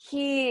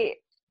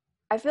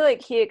feel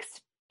like he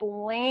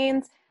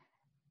explains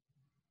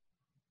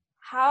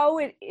how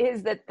it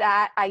is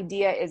that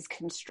idea is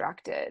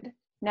constructed.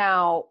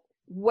 Now,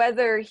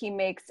 whether he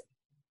makes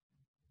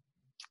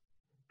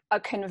a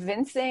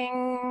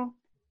convincing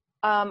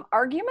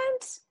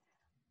argument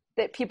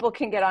that people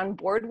can get on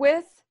board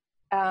with,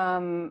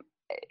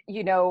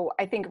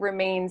 I think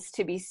remains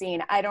to be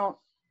seen. I don't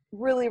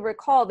really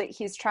recall that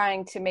he's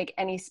trying to make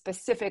any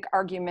specific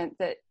argument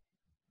that,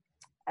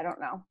 I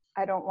don't know.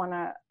 I don't want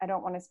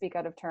to speak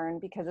out of turn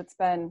because it's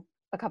been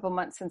a couple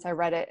months since I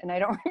read it and I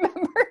don't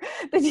remember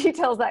the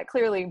details that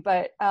clearly,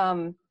 but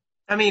I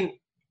mean,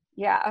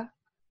 yeah.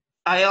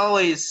 I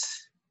always,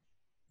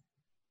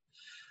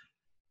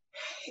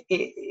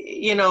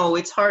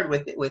 it's hard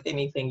with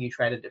anything you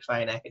try to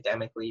define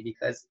academically,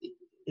 because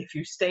if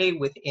you stay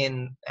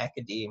within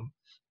academia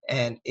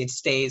and it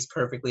stays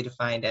perfectly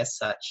defined as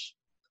such,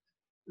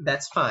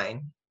 that's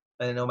fine,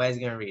 but nobody's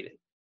going to read it.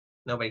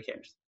 Nobody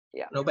cares.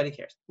 Yeah. Nobody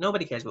cares.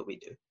 Nobody cares what we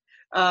do.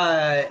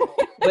 But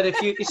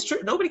it's true.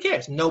 Nobody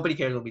cares. Nobody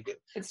cares what we do.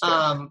 It's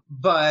true.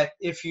 But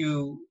if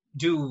you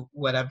do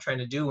what I'm trying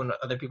to do and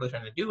other people are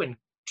trying to do and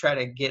try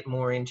to get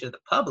more into the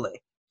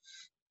public,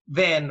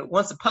 then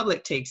once the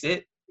public takes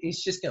it,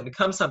 it's just going to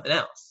become something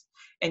else.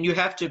 And you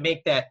have to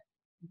make that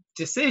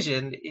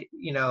decision,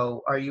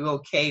 are you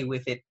okay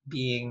with it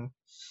being,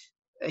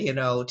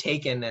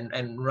 taken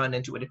and run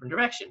into a different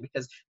direction?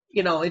 Because,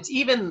 it's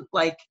even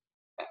like,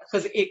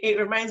 because it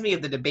reminds me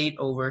of the debate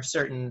over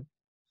certain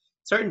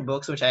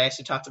books, which I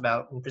actually talked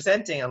about in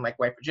presenting on like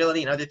white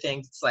fragility and other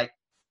things. It's like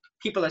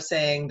people are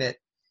saying that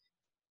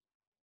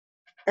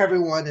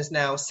everyone is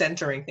now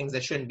centering things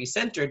that shouldn't be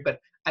centered, but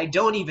I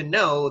don't even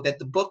know that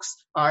the books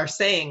are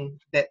saying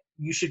that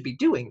you should be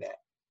doing that.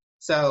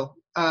 So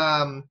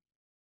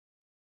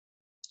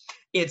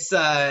it's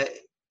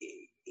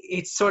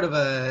sort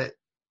of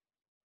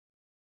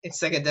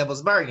it's like a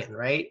devil's bargain,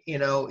 right?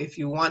 If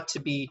you want to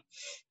be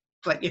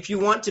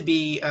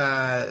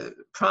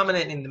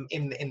prominent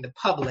in the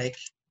public,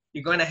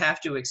 you're going to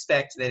have to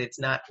expect that it's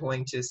not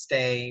going to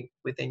stay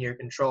within your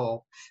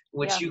control,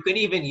 which you could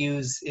even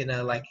use in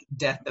a like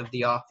death of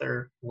the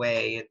author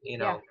way,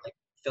 like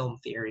film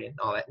theory and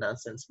all that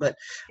nonsense. But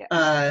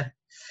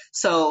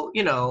so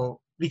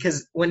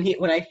because when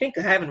I think,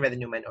 I haven't read The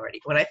New Minority.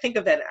 When I think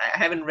of that, I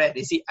haven't read,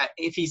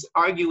 if he's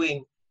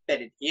arguing that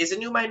it is a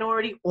new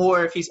minority,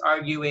 or if he's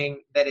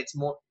arguing that it's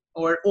more,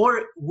 or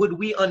would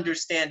we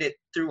understand it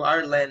through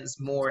our lens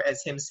more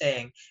as him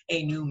saying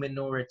a new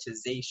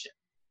minoritization,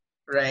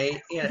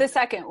 right? The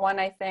second one,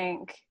 I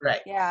think.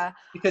 Right. Yeah.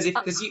 Because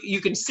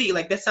you can see,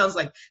 like, that sounds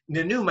like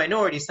The New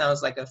Minority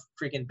sounds like a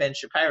freaking Ben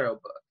Shapiro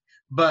book,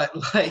 but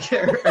like,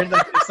 or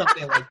like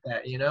something like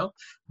that,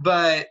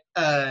 But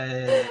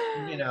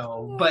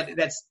but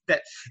that's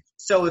that.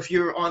 So if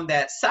you're on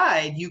that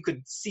side, you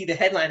could see the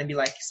headline and be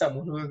like,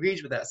 someone who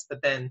agrees with us,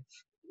 but then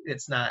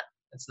it's not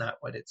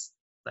what it's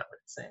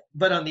saying.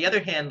 But on the other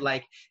hand,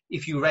 like,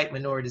 if you write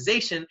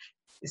minoritization,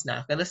 it's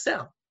not going to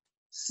sell.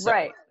 So.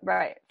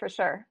 Right. For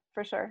sure.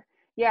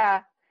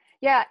 Yeah.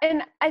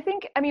 And I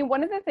think,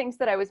 one of the things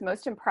that I was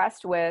most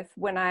impressed with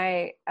when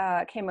I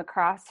came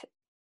across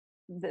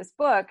this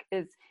book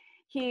is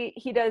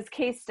he does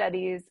case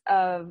studies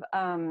of,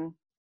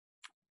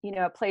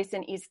 a place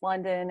in East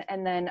London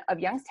and then of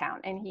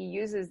Youngstown. And he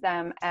uses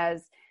them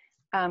as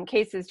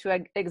cases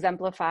to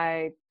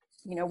exemplify,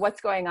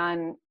 what's going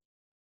on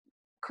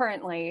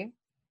currently,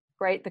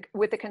 right,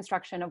 with the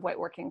construction of white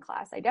working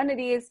class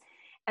identities.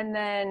 And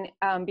then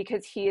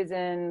because he is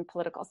in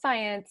political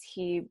science,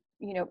 he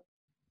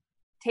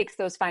takes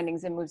those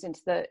findings and moves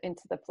into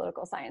the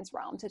political science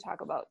realm to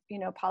talk about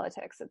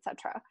politics,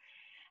 etc.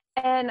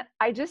 And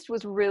I just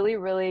was really,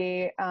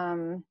 really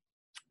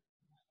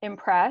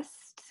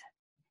impressed,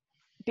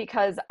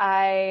 because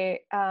I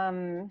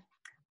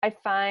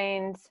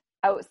find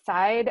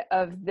outside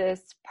of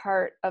this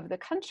part of the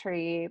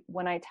country,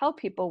 when I tell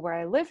people where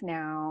I live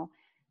now,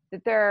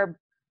 that there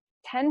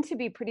tend to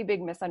be pretty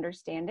big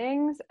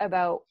misunderstandings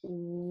about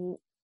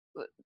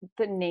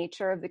the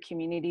nature of the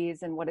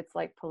communities and what it's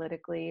like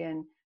politically.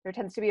 And there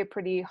tends to be a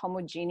pretty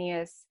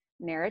homogeneous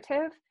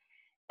narrative.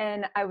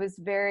 And I was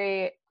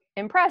very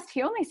impressed.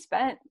 He only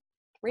spent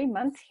 3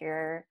 months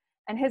here,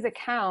 and his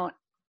account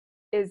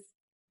is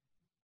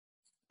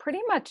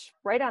pretty much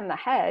right on the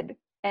head.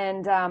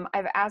 And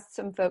I've asked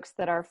some folks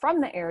that are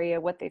from the area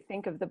what they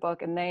think of the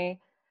book, and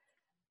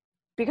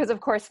because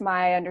of course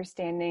my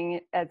understanding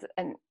as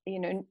an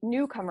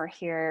newcomer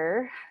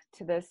here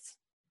to this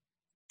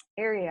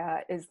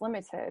area is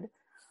limited.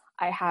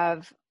 I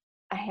have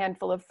a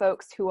handful of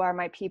folks who are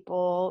my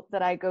people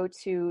that I go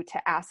to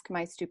ask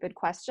my stupid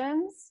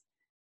questions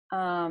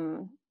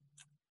when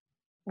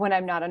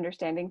I'm not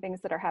understanding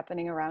things that are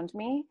happening around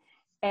me.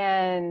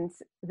 And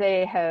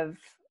they have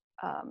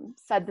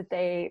said that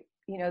they,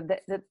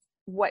 that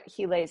what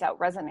he lays out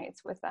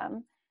resonates with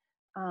them.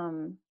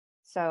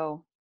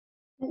 So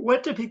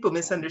what do people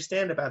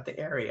misunderstand about the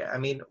area? I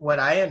mean, what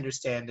I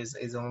understand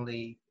is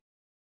only,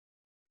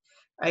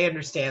 I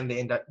understand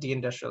the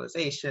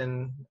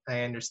deindustrialization.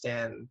 I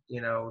understand,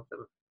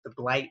 the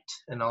blight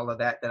and all of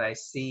that I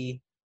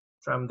see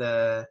from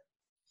the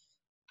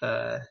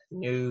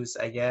news,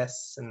 I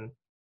guess. And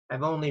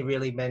I've only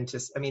really been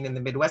to, in the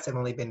Midwest, I've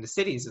only been to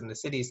cities, and the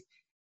cities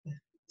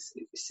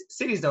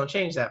don't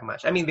change that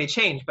much. I mean, they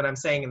change, but I'm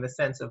saying in the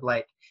sense of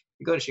like,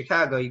 you go to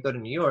Chicago, you go to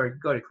New York, you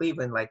go to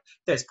Cleveland, like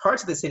there's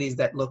parts of the cities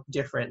that look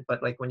different,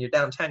 but like when you're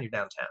downtown, you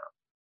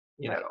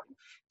know.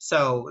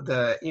 So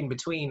the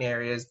in-between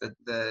areas,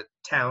 the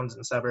towns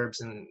and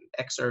suburbs and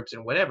exurbs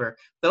and whatever,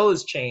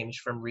 those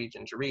change from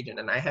region to region.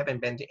 And I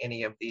haven't been to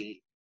any of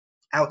the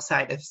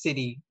outside of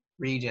city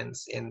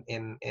regions in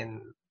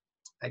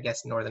I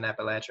guess Northern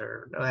Appalachia,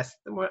 or no, that's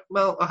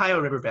well, Ohio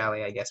River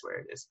Valley, I guess where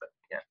it is, but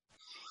yeah.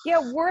 Yeah,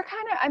 we're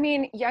kind of,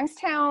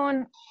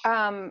 Youngstown,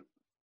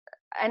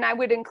 and I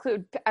would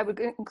include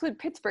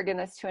Pittsburgh in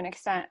this to an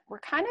extent. We're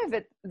kind of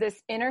at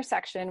this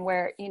intersection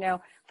where,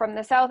 from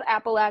the South,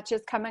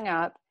 Appalachia's coming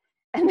up,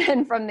 and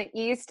then from the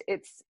East,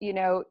 it's,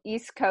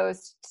 East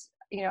Coast,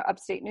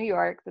 upstate New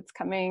York that's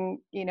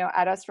coming,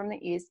 at us from the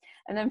East.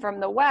 And then from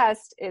the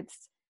West,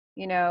 it's,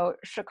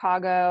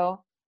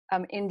 Chicago,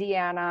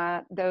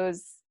 Indiana,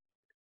 those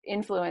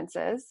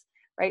influences.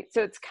 Right.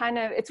 So it's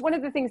one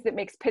of the things that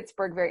makes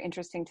Pittsburgh very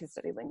interesting to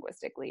study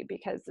linguistically,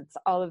 because it's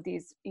all of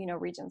these,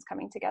 regions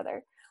coming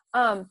together.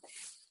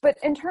 But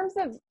in terms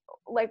of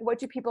like, what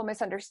do people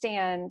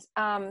misunderstand?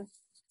 I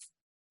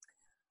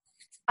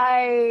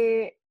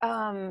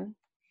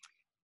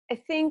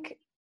think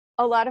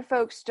a lot of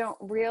folks don't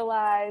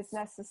realize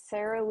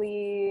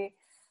necessarily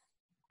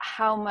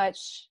how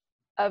much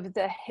of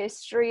the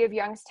history of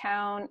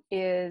Youngstown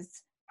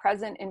is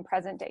present in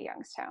present day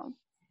Youngstown,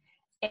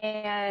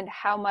 and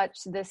how much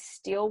the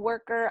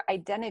steelworker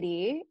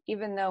identity,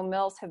 even though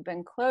mills have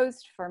been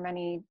closed for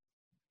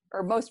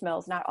most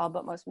mills, not all,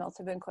 but most mills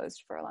have been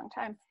closed for a long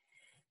time,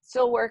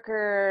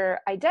 steelworker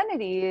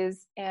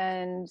identities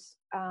and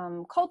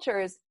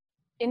cultures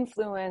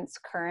influence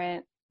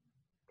current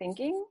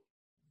thinking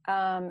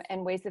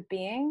and ways of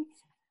being,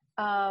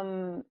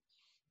 and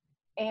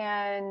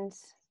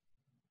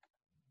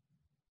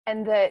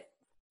that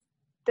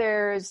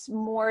there's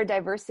more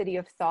diversity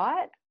of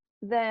thought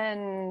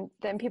than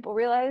people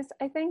realize.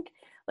 I think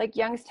like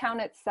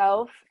Youngstown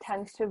itself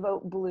tends to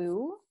vote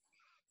blue,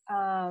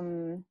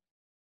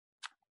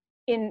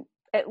 in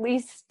at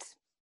least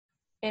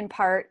in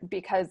part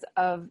because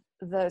of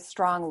the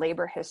strong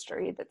labor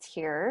history that's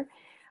here,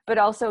 but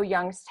also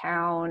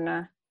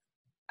Youngstown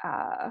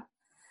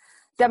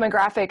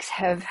demographics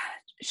have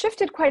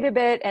shifted quite a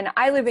bit. And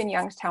I live in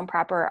Youngstown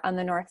proper on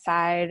the north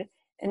side,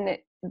 and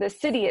the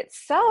city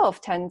itself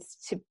tends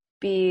to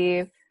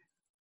be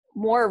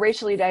more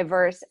racially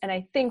diverse, and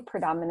I think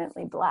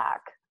predominantly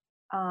Black.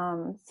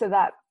 So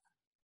that,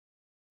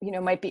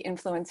 might be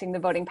influencing the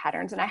voting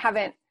patterns. And I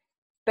haven't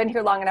been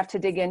here long enough to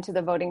dig into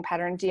the voting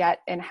patterns yet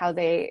and how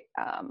they,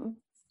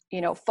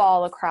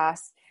 fall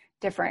across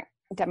different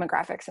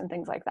demographics and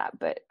things like that.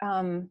 But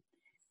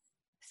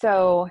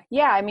so,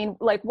 yeah,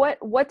 like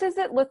what does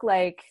it look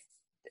like?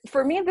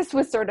 For me, this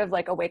was sort of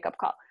like a wake-up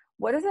call.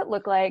 What does it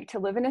look like to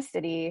live in a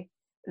city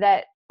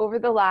that over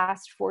the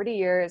last 40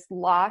 years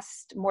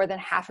lost more than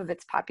half of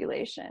its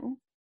population?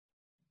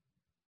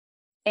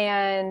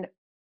 And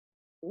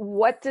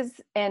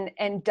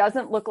and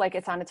doesn't look like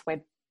it's on its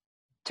way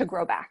to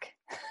grow back,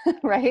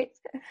 right?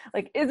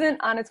 Like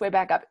isn't on its way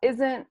back up,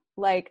 isn't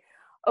like,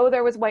 oh,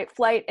 there was white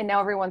flight and now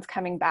everyone's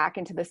coming back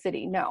into the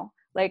city. No,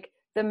 like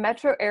the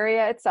metro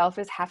area itself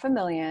is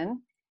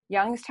 500,000.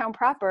 Youngstown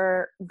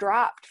proper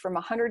dropped from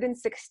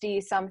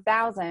 160 some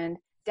thousand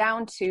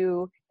down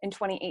to, in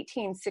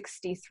 2018,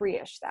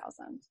 63-ish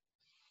thousand,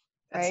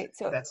 right?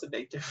 So that's a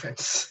big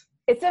difference.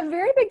 It's a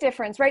very big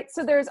difference, right?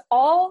 So there's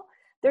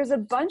a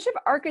bunch of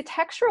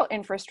architectural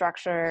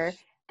infrastructure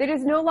that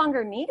is no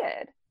longer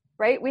needed,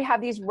 right? We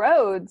have these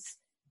roads,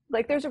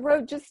 like there's a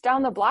road just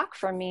down the block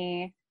from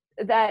me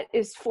that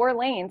is 4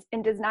 lanes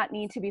and does not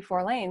need to be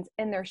 4 lanes,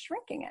 and they're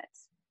shrinking it,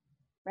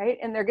 right?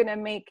 And they're going to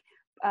make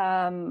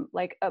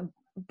like a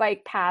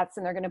bike paths,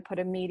 and they're going to put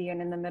a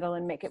median in the middle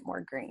and make it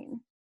more green,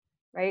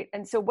 right?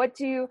 And so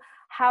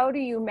how do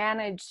you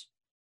manage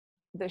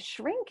the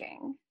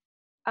shrinking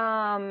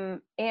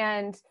and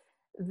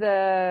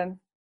the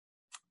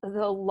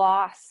the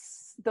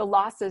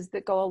losses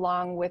that go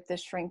along with the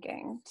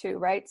shrinking too,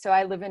 right? So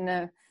I live in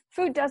a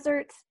food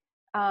desert.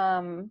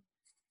 My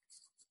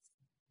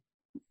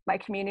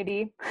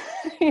community,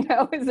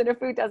 is in a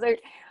food desert.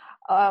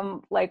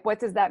 Like, what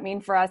does that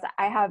mean for us?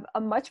 I have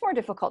a much more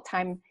difficult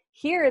time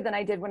here than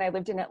I did when I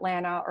lived in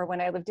Atlanta or when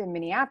I lived in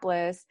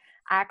Minneapolis,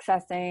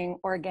 accessing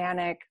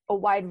a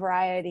wide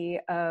variety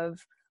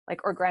of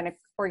like organic,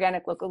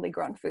 locally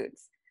grown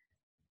foods.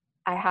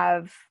 I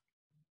have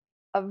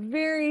a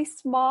very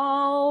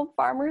small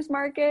farmer's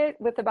market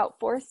with about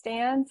 4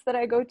 stands that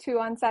I go to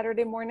on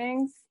Saturday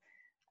mornings.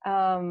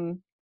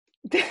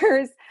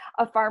 There's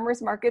a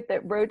farmer's market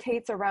that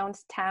rotates around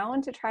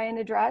town to try and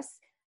address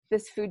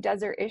this food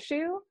desert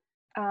issue.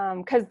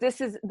 Because this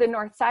is the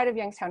north side of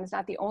Youngstown is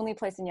not the only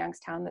place in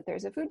Youngstown that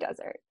there's a food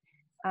desert.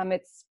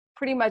 It's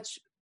pretty much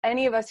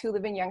any of us who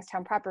live in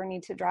Youngstown proper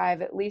need to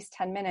drive at least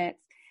 10 minutes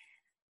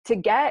to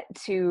get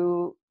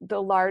to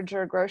the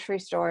larger grocery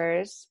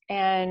stores.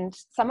 And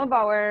some of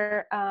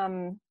our,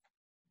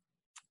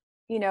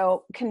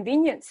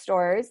 convenience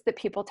stores that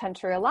people tend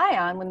to rely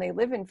on when they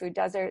live in food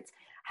deserts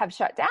have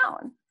shut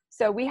down.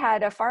 So we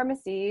had a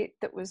pharmacy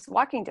that was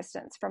walking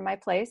distance from my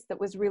place that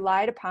was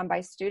relied upon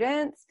by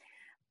students.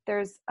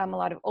 There's a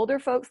lot of older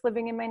folks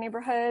living in my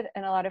neighborhood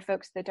and a lot of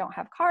folks that don't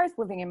have cars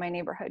living in my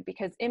neighborhood,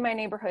 because in my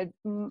neighborhood,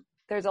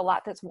 there's a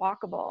lot that's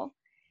walkable.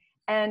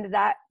 And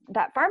that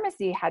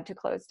pharmacy had to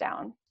close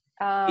down.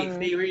 If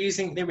they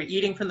were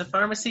eating from the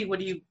pharmacy,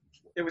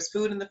 there was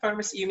food in the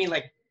pharmacy? You mean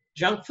like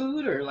junk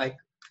food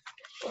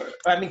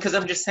because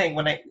I'm just saying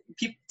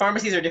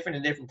pharmacies are different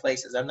in different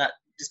places. I'm not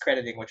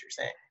discrediting what you're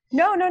saying.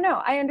 No,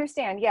 I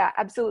understand. Yeah,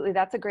 absolutely.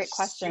 That's a great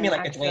question. You mean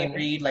like actually. A Duane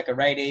Reade, like a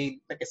Rite Aid,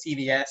 like a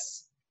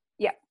CVS?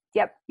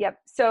 Yep.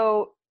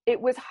 So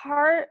it was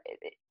hard.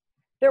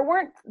 There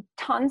weren't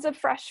tons of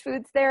fresh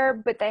foods there,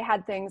 but they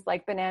had things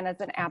like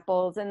bananas and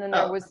apples. And then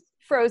there was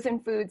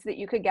frozen foods that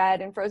you could get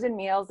and frozen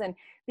meals. And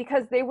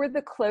because they were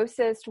the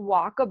closest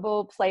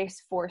walkable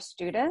place for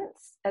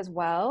students as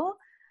well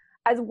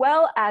as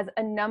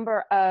a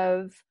number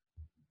of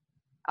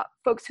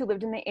folks who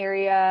lived in the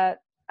area,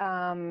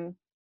 that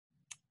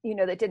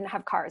didn't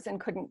have cars and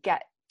couldn't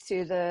get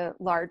to the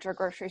larger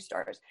grocery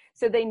stores.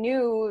 So they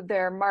knew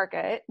their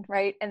market,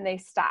 right? And they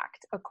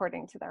stocked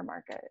according to their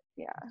market.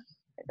 Yeah.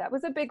 That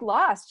was a big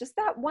loss. Just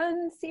that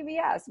one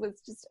CVS was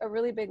just a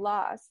really big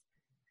loss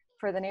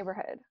for the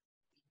neighborhood.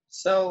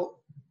 So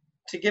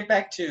to get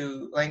back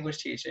to language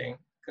teaching,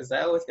 because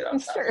I always get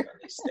off topic on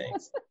these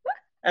things.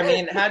 I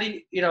mean, how do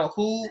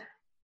who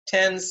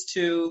tends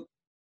to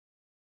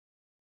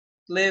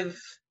live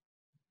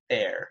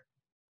there?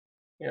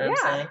 You know what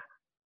I'm saying?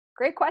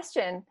 Great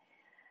question.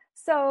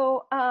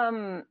 So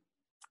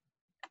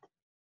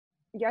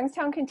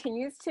Youngstown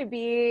continues to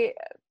be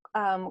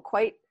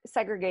quite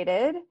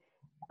segregated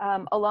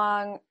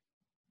along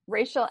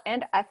racial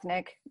and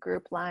ethnic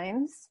group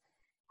lines.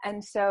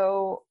 And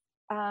so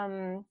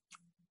I'm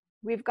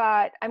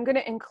going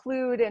to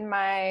include in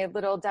my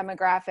little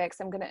demographics,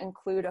 I'm going to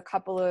include a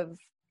couple of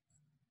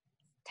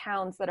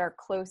towns that are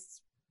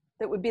close,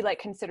 that would be like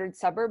considered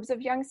suburbs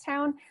of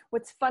Youngstown.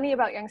 What's funny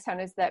about Youngstown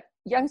is that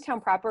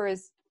Youngstown proper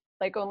is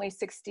like only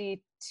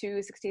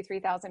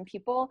 63,000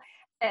 people,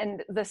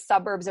 and the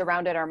suburbs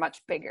around it are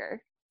much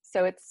bigger.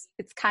 So it's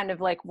kind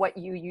of like what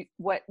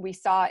we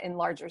saw in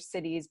larger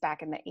cities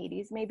back in the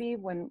 80s, maybe,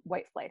 when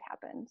white flight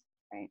happened,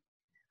 right?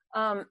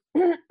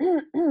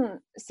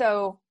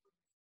 So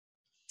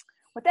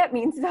what that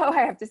means, though,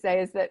 I have to say,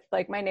 is that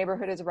like my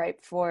neighborhood is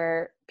ripe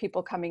for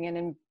people coming in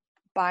and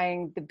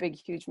buying the big,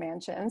 huge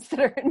mansions that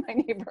are in my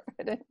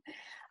neighborhood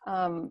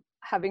and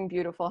having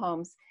beautiful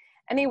homes.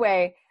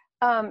 Anyway,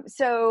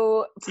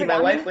 so see,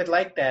 my wife would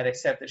like that,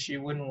 except that she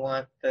wouldn't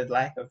want the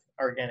lack of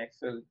organic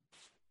food.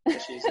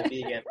 If she's a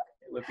vegan, it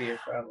would be a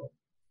problem.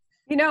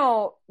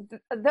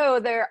 Though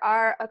there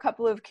are a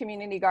couple of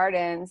community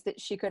gardens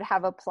that she could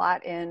have a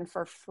plot in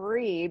for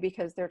free,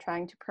 because they're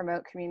trying to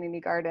promote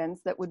community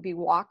gardens that would be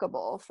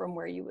walkable from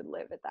where you would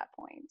live at that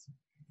point.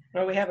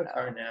 Well, we have a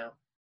car now.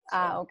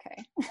 So.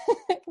 Okay.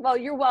 Well,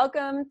 you're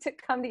welcome to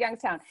come to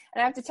Youngstown.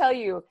 And I have to tell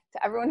you,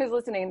 to everyone who's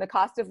listening, the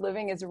cost of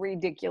living is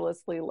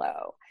ridiculously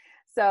low.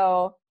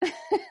 So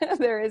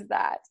there is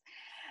that.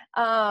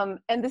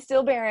 And the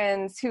Steel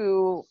Barons,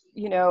 who,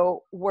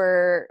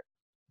 were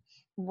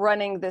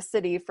running the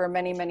city for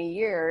many, many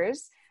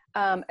years,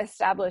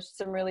 established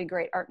some really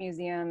great art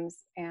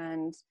museums.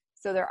 And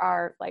so there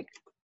are like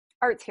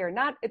arts here,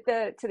 not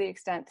to the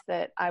extent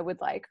that I would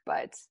like,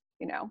 but,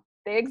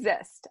 they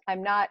exist.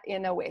 I'm not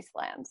in a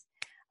wasteland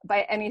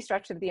by any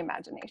stretch of the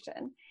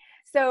imagination.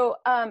 So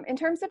in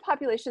terms of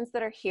populations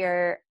that are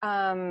here,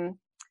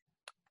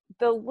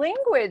 the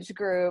language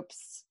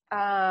groups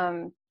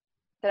that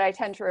I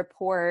tend to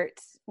report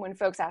when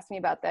folks ask me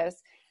about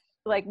this,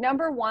 like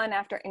number one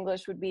after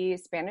English would be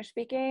Spanish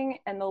speaking,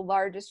 and the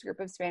largest group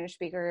of Spanish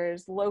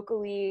speakers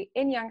locally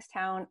in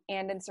Youngstown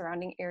and in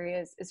surrounding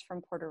areas is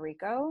from Puerto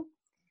Rico.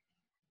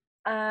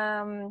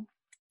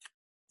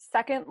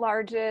 second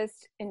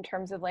largest in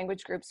terms of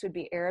language groups would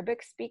be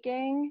Arabic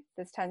speaking.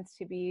 This tends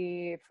to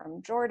be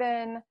from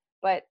Jordan,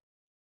 but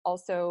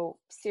also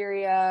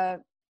Syria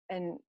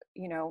and,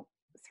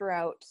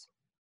 throughout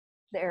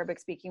the Arabic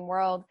speaking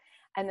world.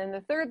 And then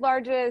the third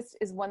largest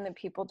is one that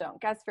people don't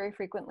guess very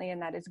frequently,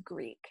 and that is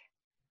Greek.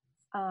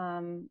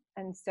 And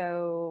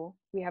so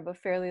we have a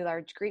fairly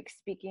large Greek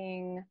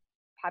speaking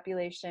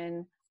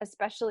population,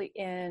 especially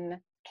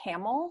in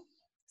Camel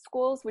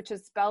schools, which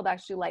is spelled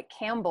actually like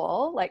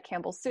Campbell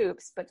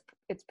soups, but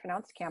it's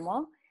pronounced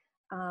Camel.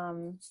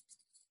 And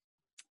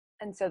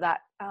so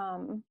that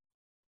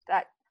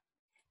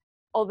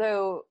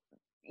although,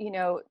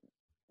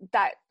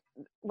 that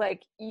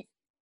like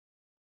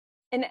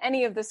in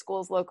any of the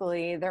schools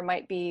locally, there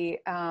might be,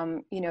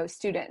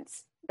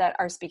 students that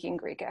are speaking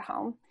Greek at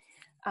home.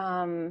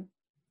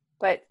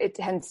 But it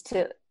tends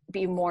to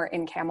be more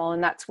in Camel.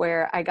 And that's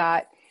where I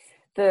got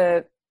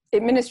the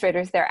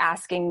administrators there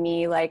asking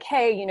me like,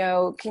 hey,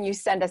 can you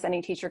send us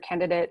any teacher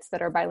candidates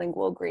that are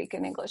bilingual Greek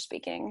and English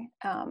speaking?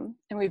 And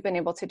we've been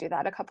able to do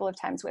that a couple of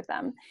times with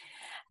them.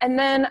 And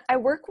then I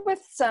work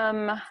with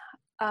some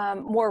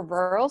more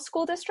rural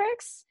school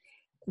districts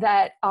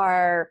that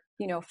are,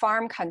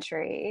 farm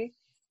country.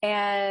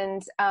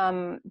 And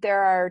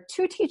there are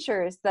two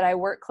teachers that I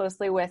work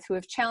closely with who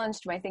have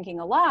challenged my thinking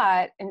a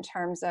lot in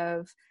terms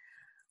of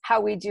how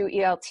we do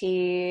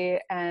ELT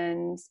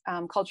and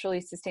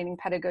culturally sustaining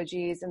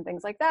pedagogies and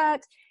things like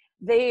that.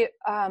 They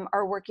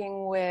are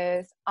working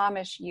with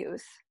Amish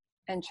youth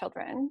and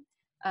children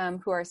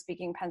who are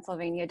speaking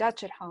Pennsylvania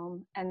Dutch at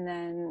home and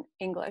then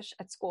English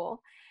at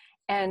school.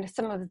 And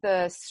some of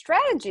the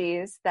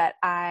strategies that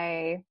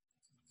I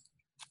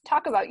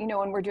talk about,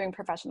 when we're doing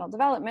professional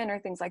development or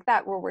things like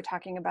that, where we're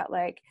talking about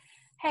like,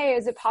 hey,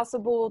 is it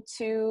possible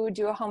to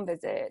do a home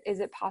visit? Is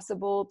it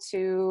possible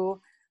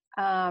to,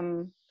 I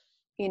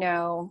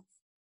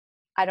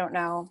don't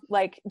know,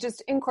 like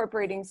just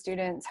incorporating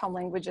students' home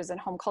languages and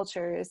home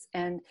cultures.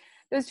 And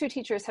those two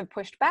teachers have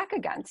pushed back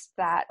against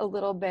that a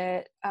little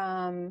bit,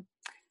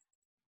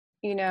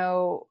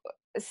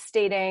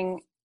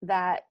 stating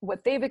that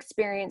what they've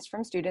experienced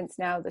from students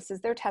now, this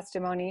is their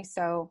testimony.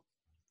 So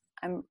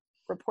I'm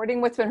reporting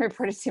what's been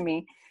reported to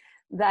me,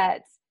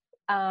 that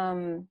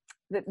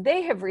that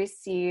they have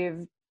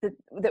received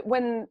that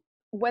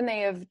when they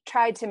have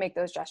tried to make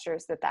those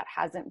gestures, that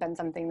hasn't been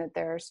something that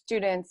their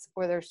students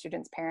or their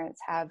students' parents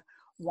have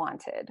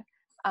wanted.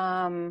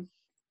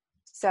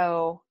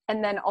 So,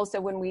 and then also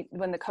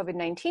when the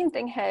COVID-19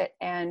 thing hit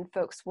and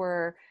folks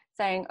were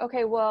saying,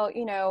 okay, well,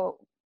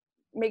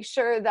 make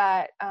sure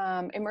that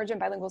emergent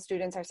bilingual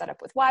students are set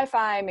up with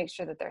Wi-Fi, make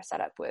sure that they're set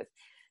up with,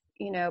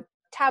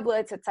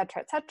 tablets, et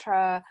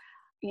cetera,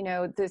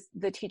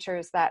 the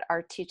teachers that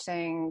are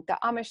teaching the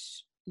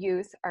Amish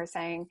youth are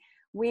saying,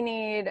 we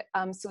need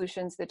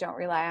solutions that don't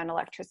rely on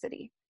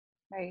electricity,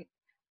 right?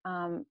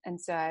 And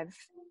so I've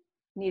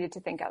needed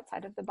to think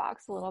outside of the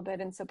box a little bit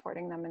in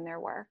supporting them in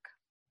their work.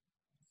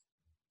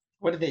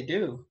 What do they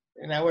do?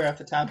 And now we're off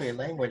the top of your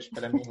language,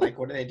 but I mean, like,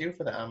 what do they do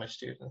for the Amish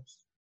students?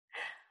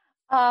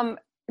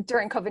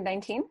 During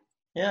COVID-19?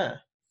 Yeah.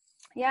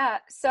 Yeah,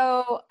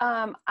 so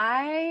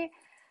I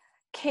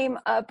came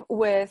up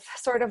with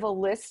sort of a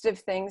list of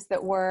things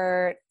that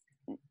were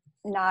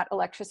not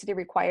electricity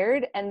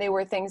required, and they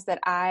were things that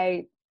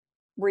I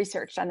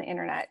researched on the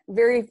internet.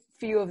 Very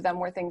few of them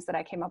were things that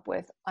I came up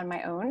with on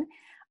my own,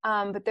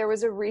 but there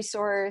was a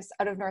resource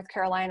out of North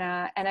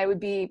Carolina, and I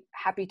would be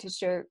happy to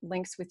share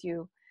links with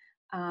you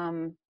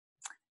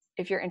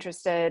if you're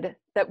interested,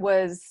 that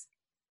was,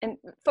 and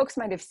folks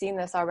might have seen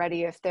this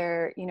already if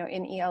they're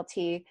in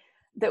ELT,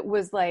 that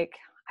was like,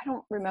 I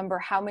don't remember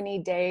how many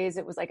days,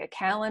 it was like a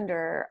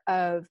calendar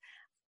of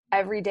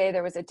every day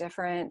there was a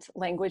different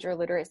language or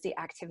literacy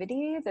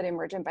activity that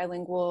emergent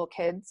bilingual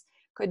kids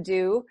could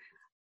do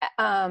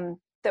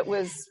that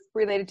was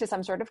related to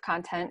some sort of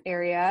content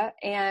area.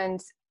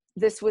 And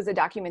this was a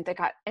document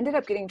that ended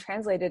up getting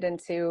translated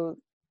into,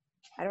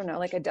 I don't know,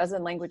 like a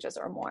dozen languages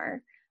or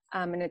more.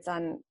 And it's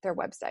on their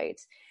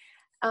website.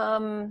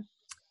 I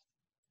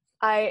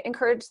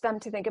encouraged them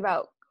to think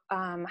about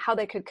how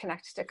they could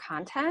connect to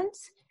content.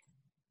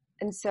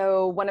 And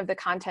so one of the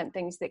content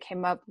things that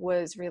came up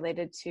was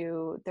related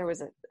to, there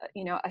was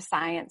a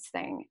science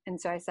thing.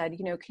 And so I said,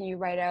 can you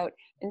write out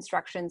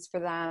instructions for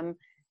them?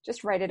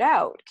 Just write it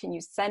out. Can you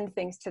send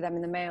things to them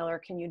in the mail, or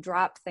can you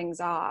drop things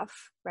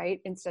off,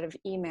 right? Instead of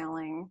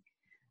emailing.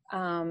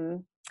 I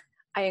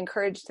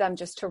encouraged them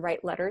just to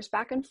write letters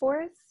back and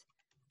forth.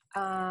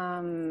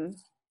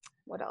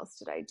 What else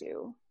did I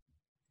do?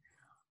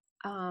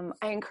 I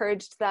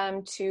encouraged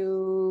them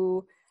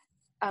to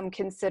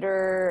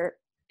consider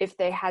if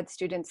they had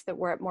students that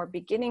were at more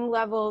beginning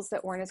levels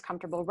that weren't as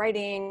comfortable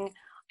writing.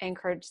 I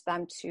encouraged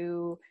them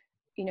to,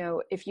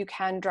 if you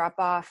can drop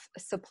off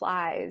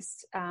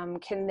supplies,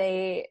 can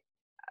they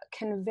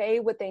convey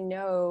what they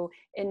know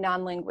in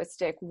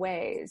non-linguistic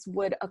ways?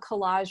 Would a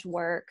collage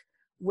work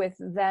with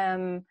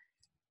them,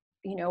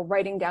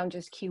 writing down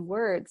just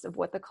keywords of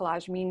what the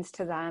collage means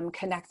to them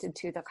connected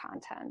to the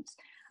content?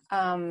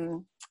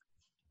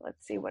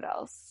 Let's see what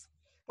else.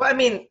 Well, I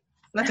mean,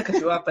 not to cut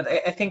you off, but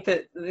I think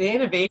that the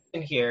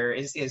innovation here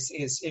is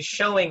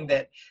showing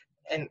that,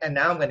 and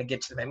now I'm going to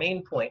get to my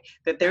main point,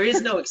 that there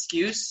is no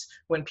excuse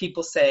when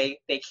people say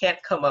they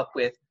can't come up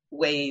with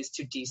ways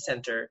to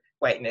decenter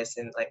whiteness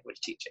in language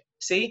teaching.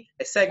 See,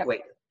 I Yep.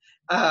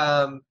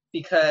 segued.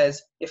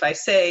 Because if I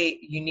say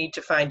you need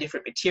to find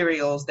different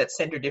materials that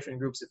center different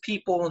groups of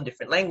people and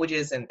different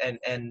languages and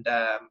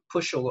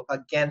push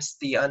against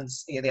the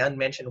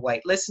unmentioned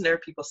white listener,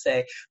 people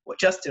say, "Well,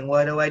 Justin,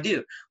 what do I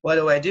do? What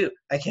do I do?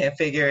 I can't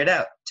figure it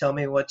out. Tell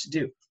me what to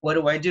do. What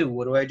do I do?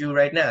 What do I do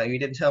right now? You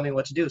didn't tell me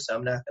what to do, so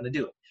I'm not going to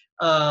do it."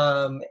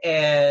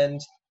 And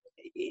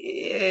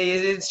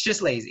it's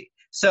just lazy.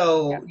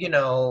 So, Yep.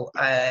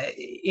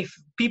 if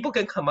people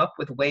can come up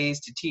with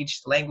ways to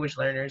teach language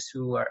learners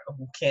who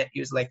can't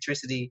use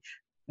electricity,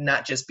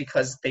 not just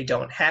because they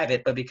don't have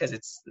it, but because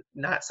it's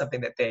not something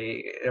that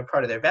they are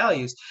part of their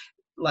values,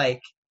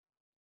 like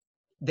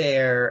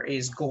there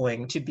is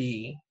going to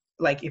be,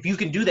 like, if you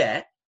can do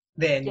that,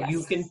 then you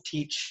Yes. can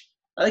teach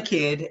a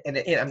kid, and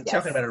I'm Yes.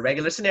 talking about a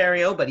regular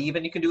scenario, but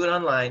even you can do it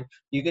online.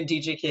 You can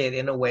teach a kid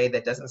in a way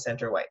that doesn't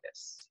center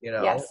whiteness,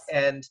 Yes.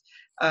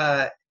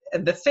 uh,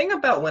 and the thing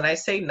about when I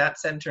say not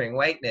centering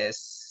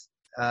whiteness,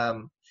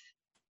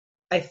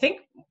 I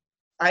think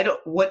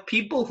what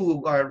people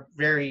who are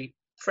very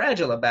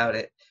fragile about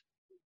it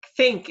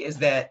think is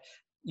that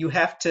you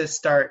have to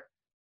start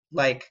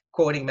like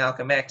quoting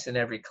Malcolm X in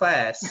every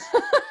class.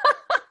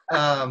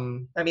 I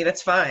mean,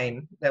 that's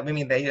fine. I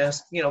mean, they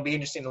just, be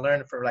interesting to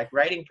learn for like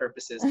writing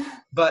purposes,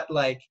 but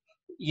like,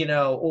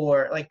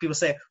 or like people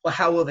say, well,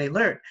 how will they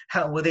learn?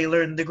 How will they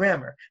learn the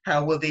grammar?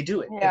 How will they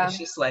do it? And Yeah. it's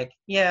just like,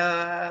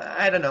 yeah,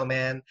 I don't know,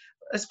 man.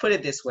 Let's put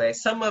it this way.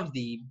 Some of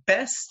the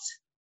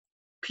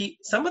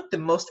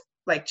most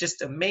like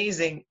just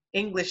amazing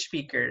English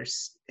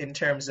speakers in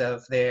terms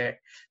of the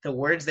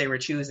words they were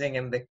choosing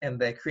and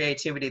the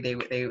creativity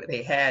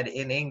they had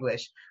in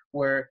English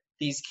were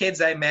these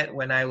kids I met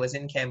when I was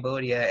in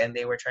Cambodia, and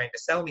they were trying to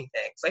sell me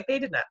things. Like, they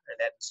did not learn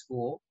that in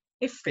school.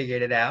 They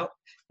figured it out,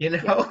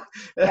 Yep.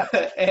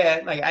 Yep.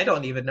 and like I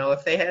don't even know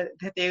if they had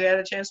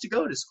a chance to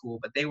go to school,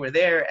 but they were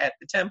there at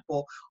the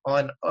temple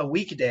on a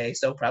weekday,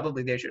 so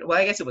probably they should. Well,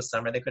 I guess it was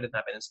summer; they could have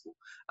not been in school.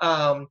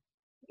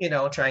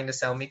 Trying to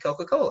sell me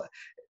Coca-Cola.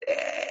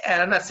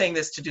 And I'm not saying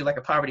this to do like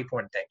a poverty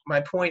porn thing.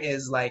 My point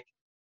is, like,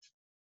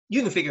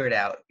 you can figure it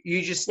out.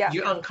 Yeah.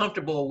 You're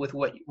uncomfortable with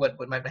what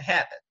might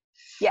happen.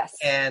 Yes.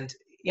 And,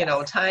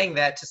 Yes. tying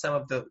that to some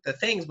of the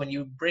things when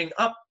you bring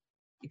up,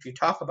 if you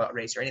talk about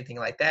race or anything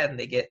like that and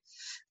they get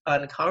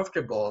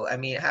uncomfortable, I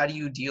mean, how do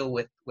you deal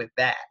with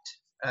that?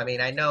 I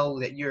mean, I know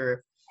that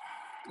you're,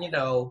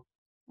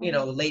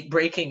 late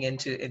breaking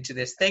into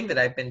this thing that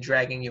I've been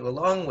dragging you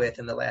along with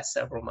in the last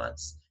several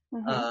months.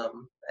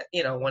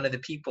 One of the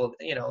people,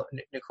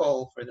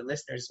 Nicole, for the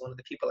listeners, one of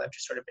the people I've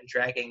just sort of been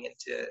dragging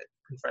into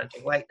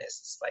confronting whiteness.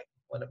 It's like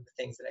one of the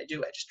things that I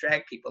do. I just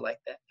drag people like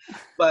that.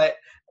 But,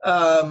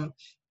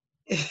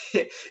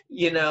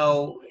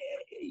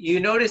 you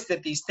notice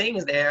that these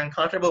things, they're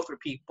uncomfortable for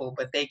people,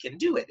 but they can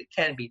do it. It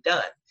can be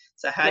done.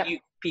 So how do you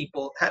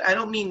I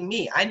don't mean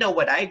me. I know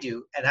what I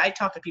do, and I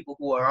talk to people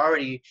who are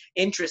already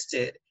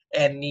interested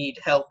and need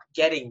help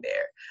getting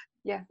there.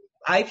 Yeah.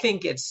 I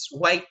think it's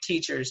white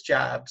teachers'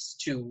 jobs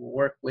to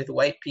work with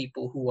white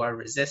people who are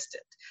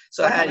resistant.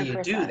 So 100%. How do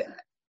you do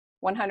that?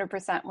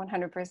 100%.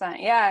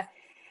 100%. Yeah.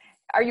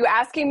 Are you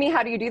asking me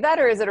how do you do that,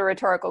 or is it a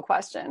rhetorical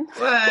question?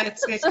 Well,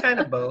 it's kind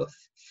of both.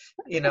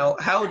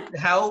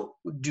 How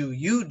do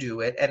you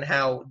do it, and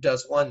how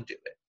does one do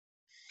it?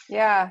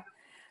 Yeah.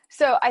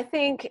 So I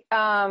think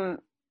I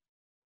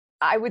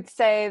would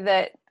say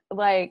that,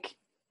 like,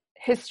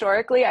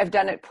 historically I've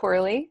done it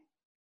poorly.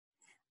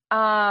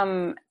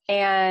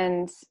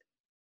 And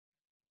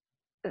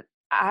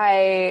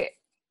I,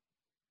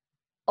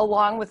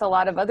 along with a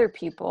lot of other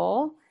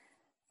people,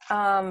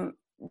 kind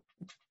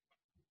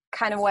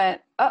of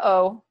went,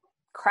 uh-oh,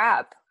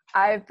 crap,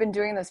 I've been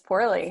doing this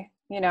poorly,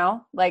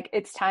 like,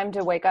 it's time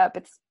to wake up.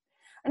 It's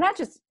not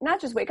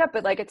just wake up,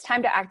 but like, it's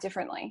time to act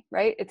differently,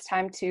 right? It's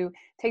time to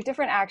take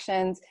different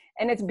actions,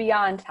 and it's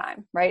beyond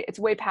time, right? It's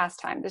way past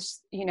time.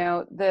 This,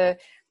 the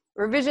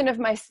revision of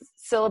my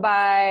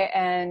syllabi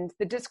and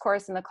the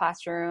discourse in the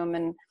classroom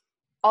and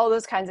all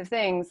those kinds of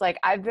things. Like,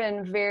 I've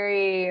been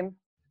very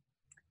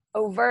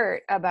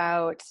overt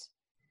about,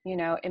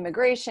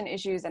 immigration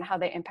issues and how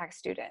they impact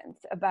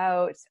students,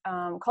 about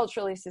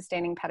culturally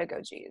sustaining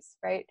pedagogies,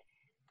 right?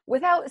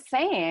 Without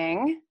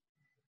saying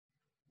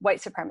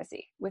white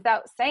supremacy,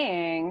 without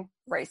saying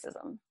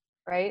racism,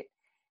 right?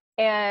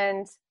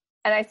 And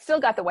I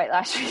still got the white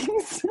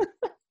lashings.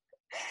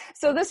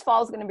 So this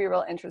fall is going to be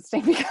real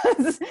interesting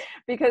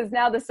because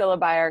now the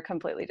syllabi are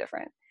completely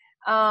different.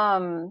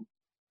 And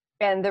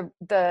the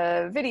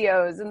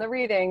videos and the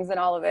readings and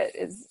all of it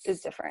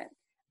is different.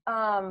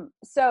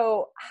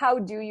 So how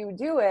do you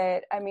do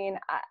it? I mean,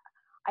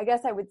 I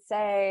guess I would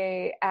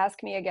say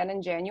ask me again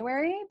in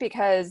January,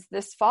 because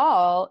this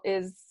fall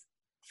is,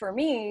 for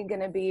me,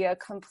 going to be a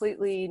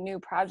completely new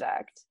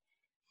project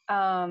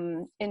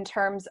in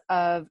terms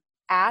of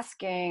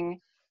asking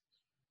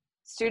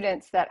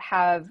students that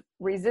have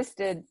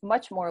resisted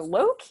much more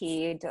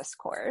low-key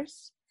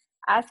discourse,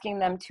 asking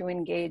them to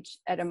engage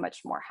at a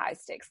much more high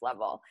stakes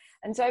level.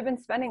 And so I've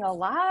been spending a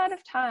lot of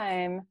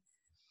time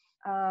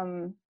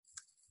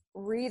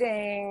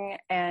reading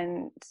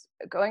and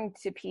going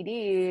to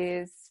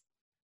PDs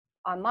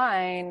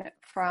online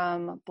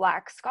from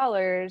Black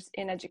scholars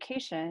in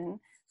education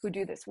who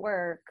do this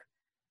work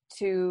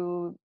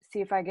to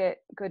see if I get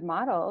good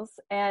models.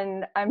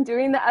 And I'm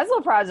doing the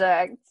ESL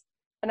project,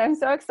 and I'm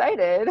so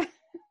excited.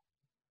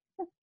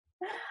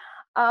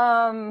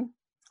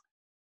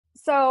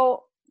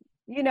 So,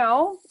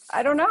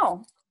 I don't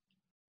know.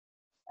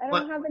 I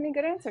don't have any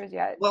good answers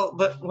yet. Well,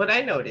 but what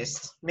I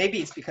noticed, maybe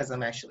it's because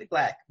I'm actually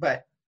Black,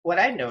 but what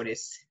I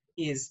noticed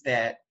is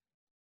that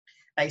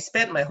I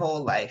spent my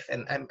whole life,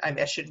 and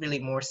I should really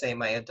more say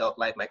my adult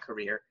life, my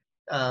career,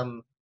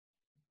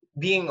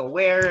 being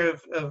aware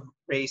of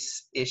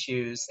race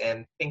issues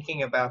and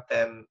thinking about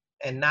them,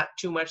 and not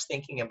too much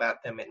thinking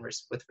about them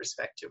with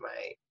respect to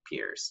my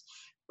peers,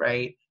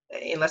 right?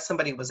 Unless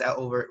somebody was out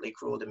overtly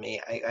cruel to me,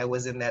 I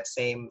was in that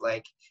same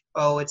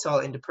oh, it's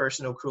all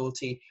interpersonal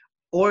cruelty,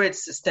 or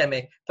it's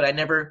systemic, but I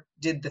never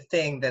did the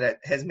thing that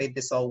has made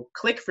this all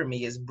click for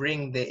me, is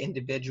bring the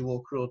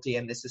individual cruelty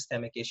and the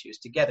systemic issues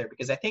together,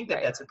 because I think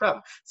that that's a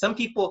problem. Some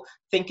people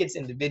think it's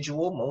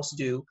individual, most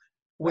do.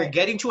 We're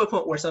getting to a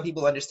point where some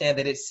people understand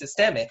that it's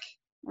systemic,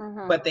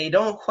 but they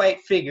don't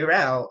quite figure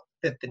out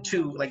that the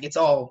two, it's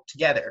all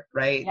together,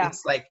 right? Yeah.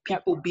 It's like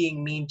people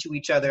being mean to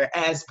each other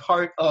as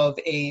part of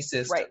a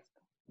system.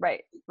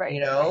 Right.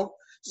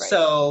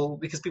 So,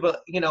 because people,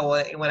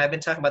 when I've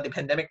been talking about the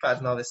pandemic project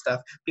and all this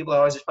stuff, people are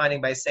always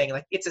responding by saying,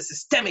 it's a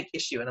systemic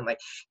issue. And I'm like,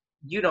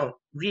 you don't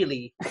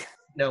really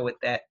know what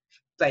that,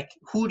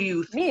 who do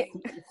you,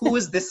 who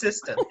is the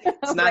system?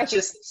 It's not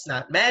it's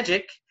not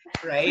magic,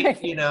 right?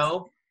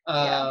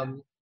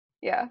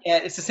 Yeah.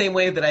 And it's the same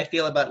way that I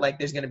feel about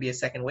there's going to be a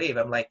second wave.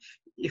 I'm like,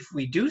 if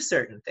we do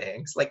certain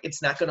things,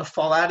 it's not going to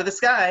fall out of the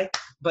sky.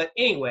 But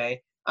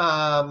anyway,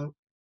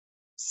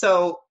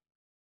 so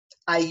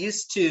I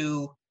used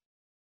to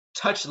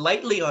touch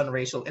lightly on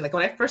racial, and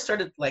when I first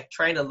started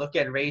trying to look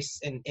at race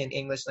in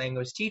English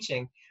language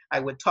teaching, I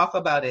would talk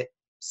about it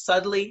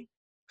subtly.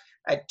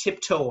 I'd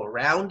tiptoe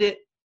around it.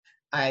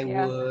 I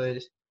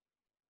would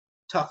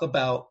talk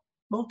about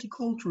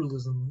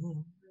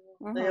multiculturalism.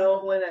 When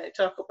I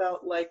talk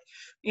about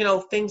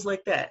things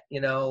like that,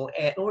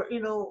 or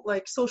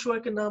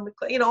socioeconomic,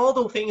 all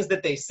the things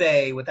that they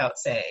say without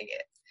saying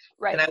it.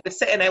 Right. And I would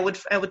say, and I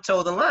would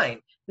toe the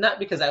line, not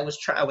because I was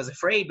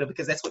afraid, but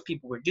because that's what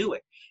people were doing.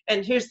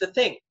 And here's the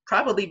thing,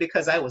 probably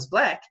because I was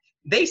Black,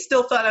 they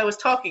still thought I was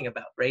talking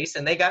about race,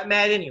 and they got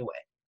mad anyway.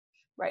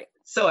 Right.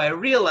 So I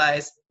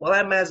realized, well,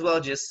 I might as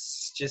well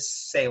just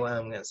say what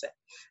I'm going to say.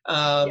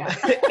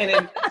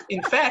 And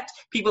in fact,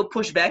 people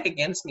push back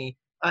against me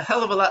a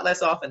hell of a lot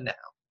less often now.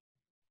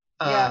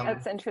 Yeah,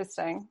 that's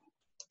interesting.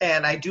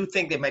 And I do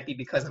think that might be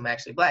because I'm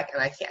actually Black,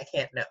 and I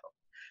can't know.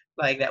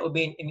 That would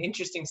be an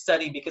interesting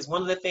study, because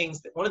one of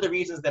the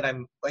reasons that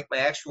I'm my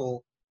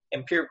actual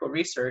empirical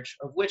research,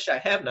 of which I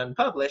have none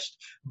published,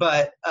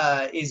 but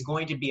is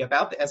going to be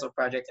about the ESL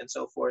project and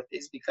so forth,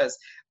 is because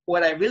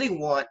what I really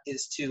want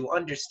is to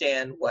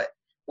understand what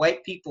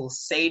white people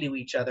say to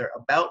each other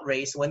about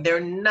race when they're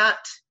not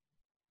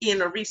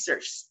in a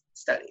research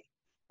study.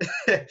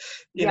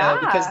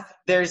 Because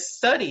there's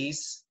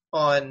studies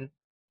on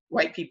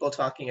white people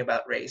talking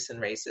about race and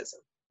racism,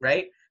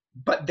 right?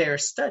 But they're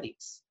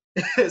studies.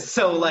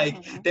 So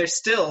they're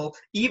still,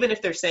 even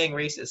if they're saying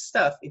racist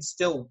stuff, it's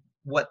still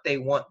what they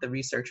want the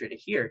researcher to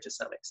hear to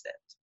some extent.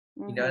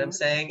 You know what I'm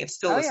saying? It's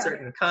still a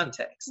certain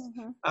context.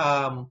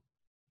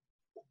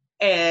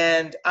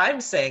 And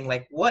I'm saying,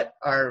 what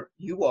are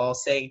you all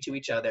saying to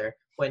each other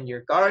when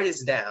your guard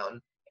is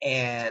down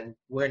and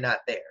we're not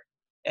there?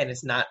 And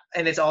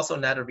it's also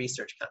not a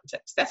research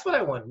context. That's what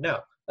I want to know,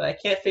 but I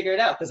can't figure it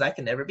out because I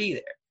can never be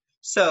there.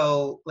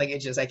 So I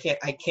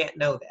can't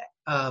know that.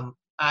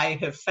 I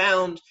have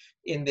found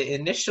in the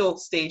initial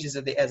stages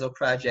of the ESL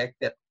project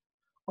that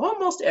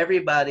almost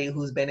everybody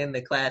who's been in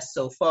the class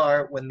so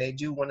far, when they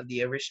do one of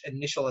the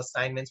initial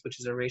assignments, which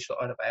is a racial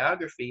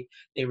autobiography,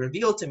 they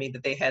reveal to me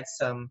that they had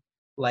some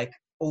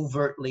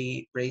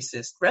overtly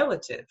racist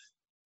relative.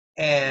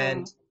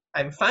 And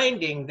I'm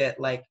finding that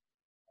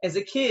as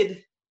a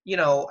kid,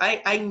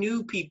 I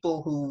knew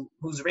people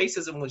whose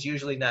racism was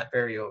usually not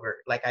very overt.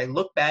 I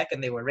look back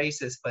and they were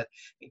racist, but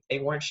they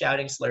weren't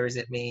shouting slurs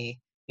at me.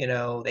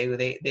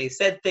 They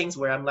said things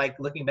where I'm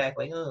looking back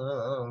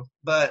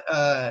but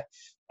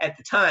at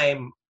the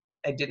time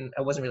I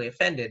wasn't really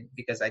offended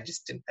because I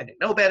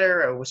didn't know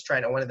better. I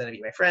wanted them to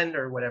be my friend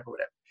or whatever.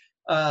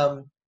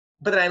 But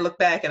then I look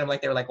back and I'm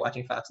they were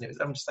watching Fox News.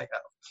 I'm just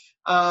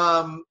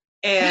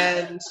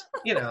and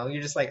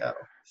you're just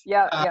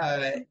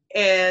yeah.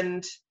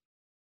 And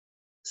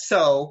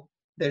so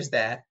there's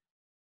that.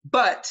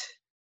 But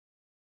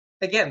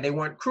again, they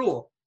weren't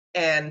cruel.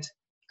 And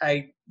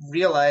I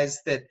realized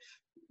that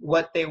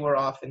what they were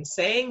often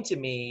saying to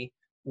me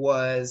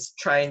was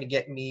trying to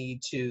get me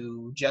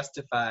to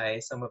justify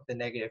some of the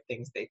negative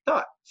things they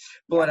thought.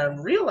 But what I'm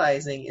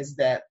realizing is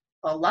that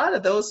a lot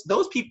of those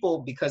people,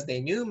 because they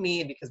knew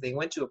me and because they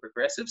went to a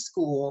progressive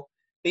school,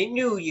 they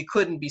knew you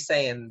couldn't be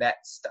saying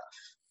that stuff.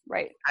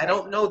 Right. I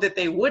don't know that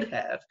they would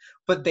have,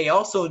 but they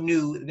also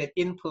knew that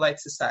in polite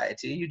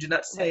society, you do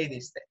not say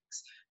these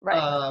things.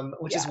 Right.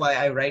 Which is why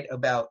I write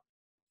about,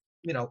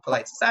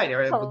 polite society,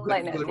 or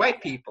good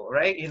white people,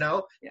 right?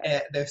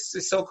 The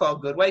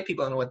so-called good white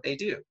people and what they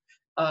do.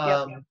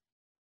 But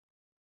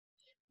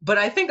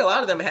I think a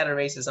lot of them had a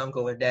racist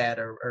uncle or dad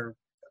or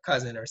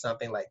cousin or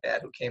something like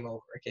that who came over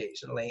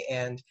occasionally.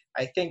 And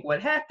I think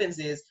what happens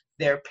is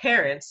their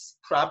parents,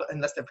 probably,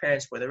 unless their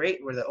parents were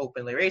the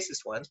openly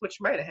racist ones,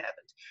 which might have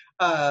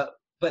happened,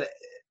 but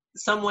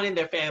someone in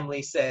their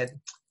family said,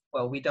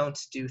 well, we don't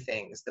do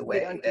things the way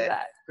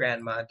that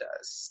grandma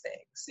does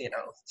things.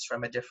 It's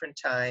from a different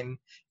time.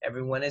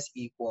 Everyone is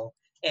equal.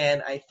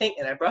 And I think,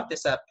 and I brought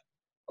this up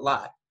a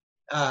lot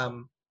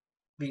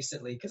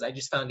recently because I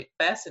just found it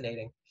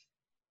fascinating.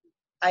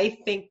 I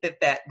think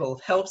that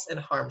both helps and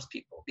harms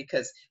people,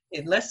 because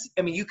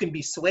you can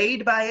be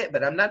swayed by it,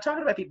 but I'm not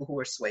talking about people who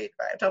are swayed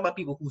by it. I'm talking about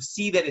people who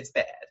see that it's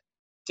bad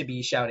to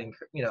be shouting,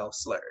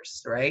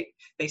 slurs, right?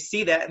 They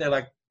see that and they're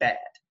like, bad,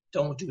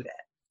 don't do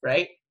that,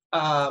 right?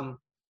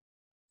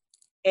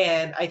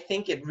 And I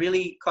think it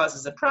really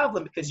causes a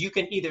problem, because you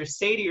can either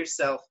say to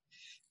yourself,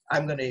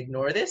 I'm going to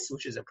ignore this,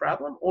 which is a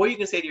problem, or you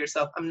can say to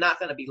yourself, I'm not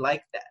going to be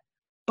like that.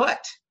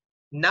 But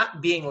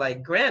not being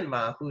like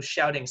grandma who's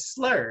shouting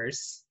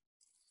slurs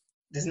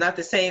is not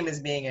the same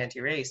as being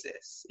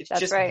anti-racist. It's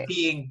just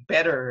being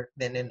better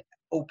than an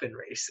open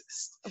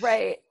racist.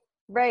 Right.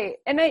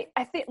 And I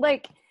think,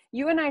 like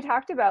you and I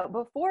talked about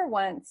before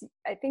once,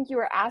 I think you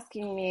were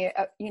asking me,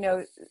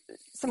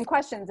 some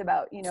questions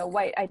about,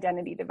 white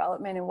identity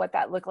development and what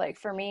that looked like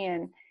for me.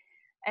 And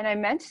I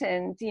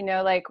mentioned,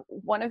 like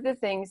one of the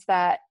things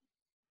that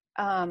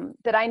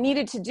I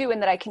needed to do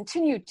and that I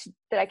continue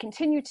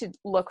to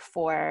look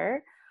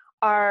for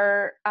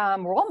are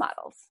role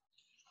models.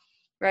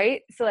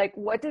 Right? So like,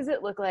 what does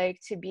it look like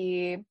to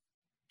be,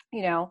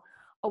 a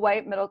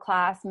white,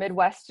 middle-class,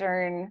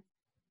 Midwestern,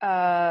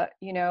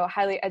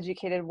 highly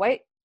educated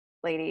white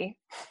lady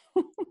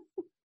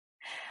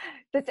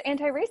that's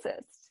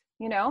anti-racist,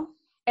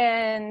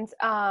 And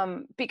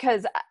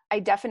because I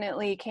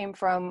definitely came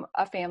from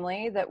a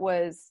family that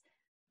was,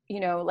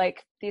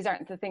 like, these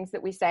aren't the things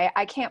that we say.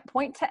 I can't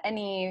point to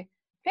any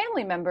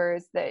family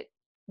members that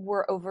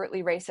were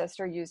overtly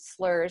racist or used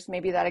slurs.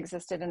 Maybe that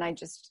existed and I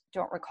just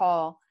don't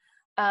recall.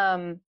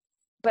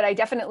 But I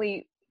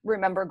definitely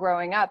remember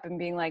growing up and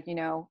being like,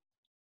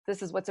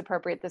 this is what's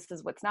appropriate. This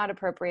is what's not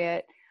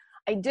appropriate.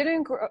 I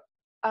don't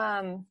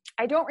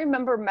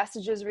remember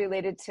messages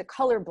related to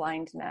color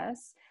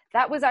blindness.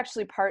 That was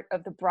actually part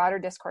of the broader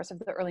discourse of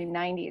the early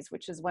 90s,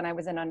 which is when I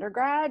was in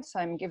undergrad. So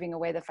I'm giving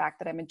away the fact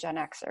that I'm a Gen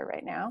Xer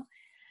right now.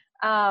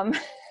 So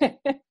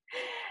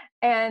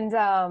in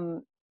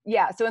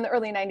the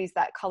early 90s,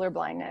 that color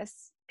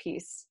blindness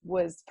piece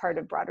was part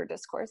of broader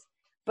discourse.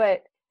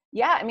 But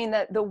yeah, I mean,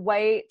 the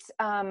white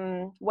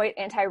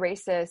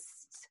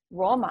anti-racist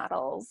role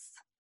models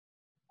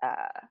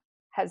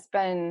has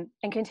been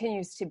and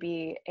continues to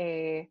be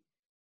a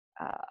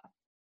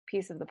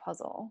piece of the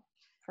puzzle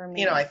for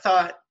me. I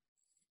thought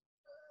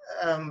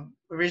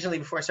originally,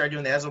 before I started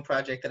doing the ESL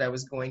project, that I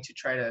was going to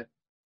try to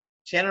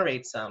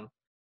generate some,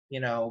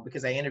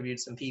 because I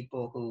interviewed some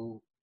people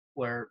who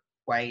were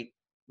white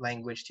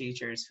language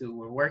teachers who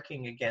were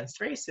working against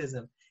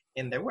racism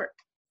in their work.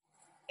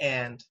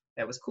 And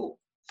that was cool.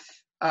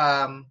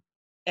 And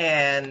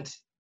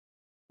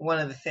one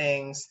of the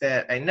things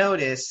that I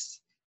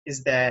noticed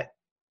is that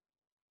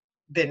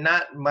they're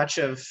not much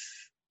of,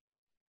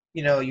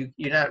 you're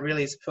not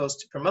really supposed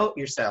to promote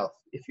yourself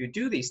if you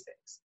do these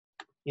things.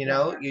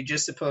 You're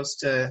just supposed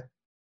to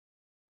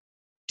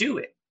do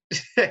it.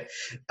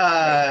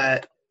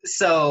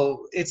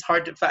 So it's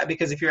hard to find,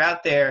 because if you're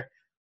out there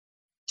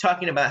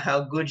talking about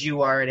how good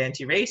you are at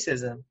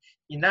anti-racism,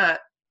 you're not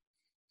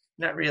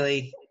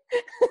really,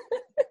 it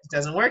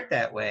doesn't work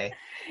that way.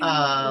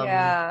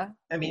 I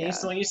mean,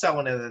 you saw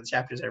one of the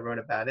chapters I wrote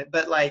about it,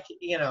 but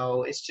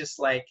it's just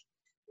like,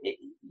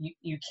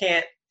 you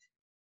can't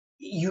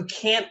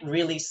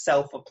really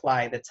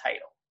self-apply the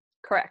title.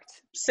 Correct.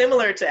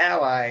 Similar to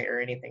ally or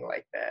anything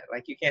like that.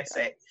 Like you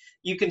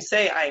can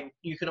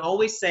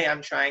always say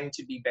I'm trying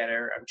to be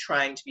better. I'm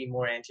trying to be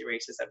more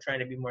anti-racist. I'm trying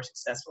to be more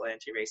successful at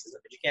anti-racism,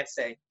 but you can't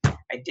say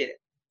I did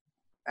it.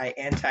 I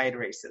antied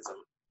racism.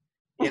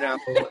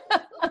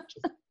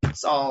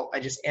 It's all, I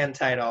just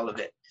antied all of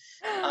it.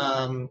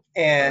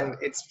 And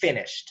it's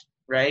finished.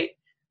 Right.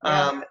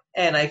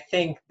 And I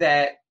think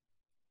that,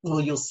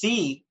 you'll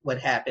see what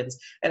happens.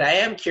 And I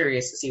am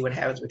curious to see what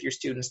happens with your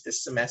students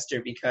this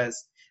semester,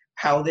 because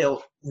how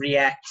they'll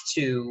react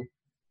to,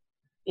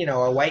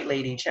 a white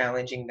lady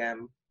challenging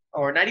them,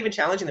 or not even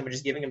challenging them, but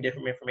just giving them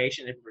different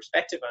information, different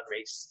perspective on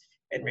race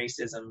and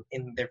racism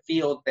in their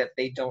field that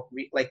they don't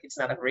like. It's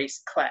not a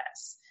race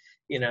class,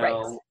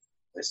 Right.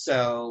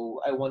 So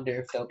I wonder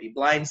if they'll be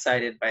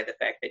blindsided by the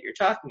fact that you're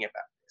talking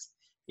about this,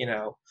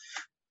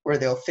 where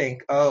they'll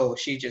think, oh,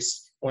 she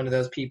just one of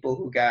those people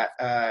who got,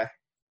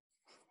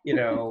 you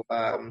know,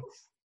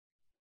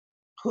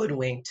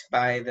 hoodwinked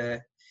by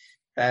the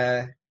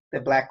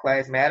Black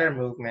Lives Matter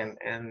movement,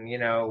 and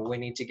we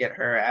need to get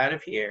her out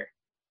of here,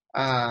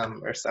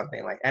 or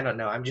something. Like, I don't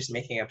know. I'm just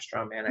making up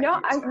straw man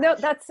ideas. No,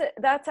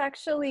 that's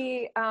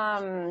actually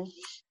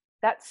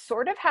that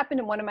sort of happened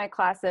in one of my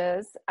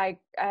classes.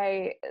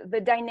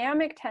 The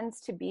dynamic tends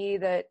to be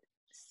that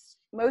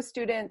most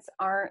students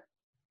aren't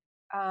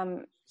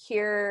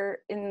here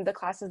in the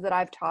classes that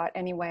I've taught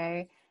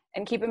anyway.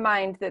 And keep in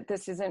mind that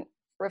this isn't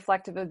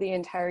reflective of the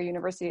entire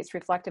university. It's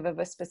reflective of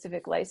a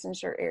specific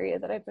licensure area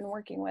that I've been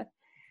working with.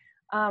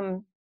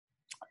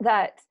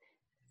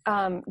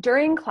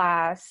 During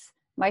class,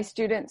 my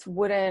students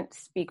wouldn't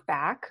speak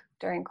back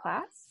during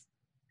class.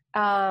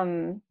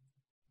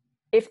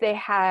 If they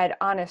had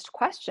honest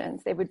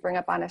questions, they would bring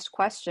up honest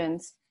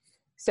questions.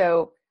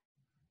 So,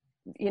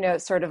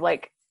 sort of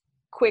like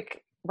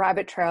quick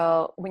rabbit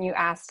trail when you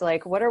asked,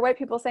 like, what are white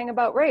people saying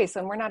about race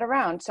when we're not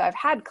around? So I've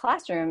had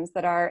classrooms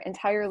that are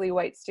entirely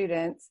white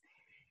students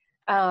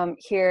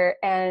here.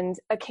 And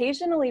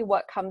occasionally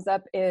what comes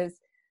up is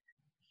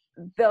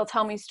they'll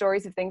tell me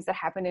stories of things that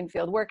happened in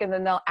field work, and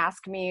then they'll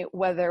ask me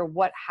whether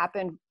what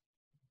happened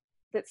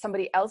that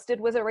somebody else did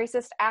was a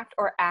racist act,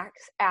 or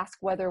ask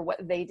whether what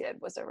they did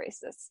was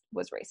racist.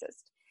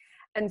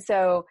 And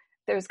so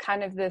there's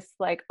kind of this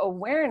like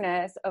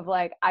awareness of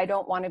like, I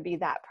don't want to be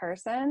that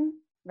person,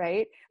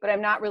 right? But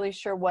I'm not really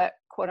sure what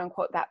quote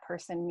unquote that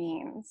person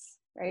means,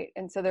 right?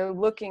 And so they're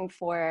looking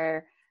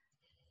for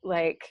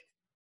like,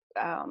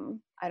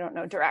 I don't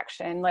know,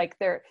 direction. Like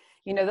they're,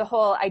 the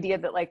whole idea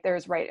that like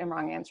there's right and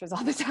wrong answers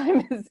all the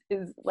time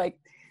is like,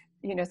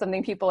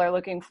 something people are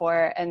looking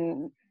for,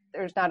 and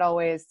it's not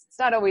always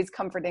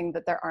comforting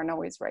that there aren't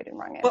always right and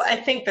wrong answers. Well, I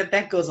think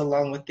that goes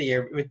along with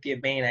the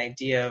main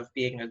idea of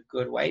being a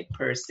good white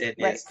person,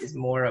 right, is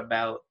more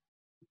about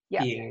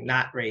being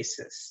not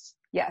racist.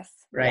 Yes.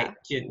 Right.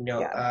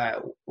 Yeah.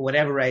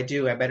 Whatever I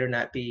do, I better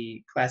not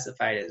be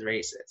classified as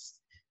racist,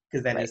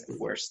 because that is the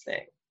worst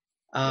thing.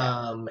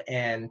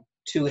 And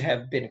to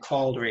have been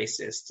called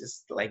racist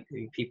is like,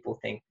 people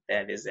think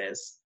that is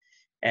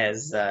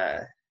as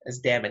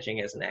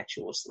damaging as an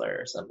actual slur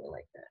or something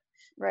like that.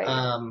 Right.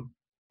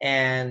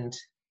 And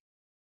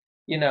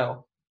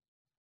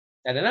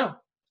I don't know.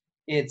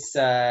 It's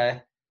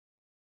a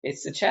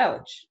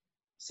challenge.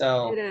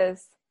 So it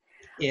is.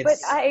 But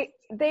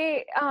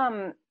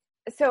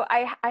so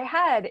I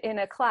had in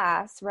a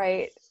class,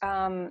 right,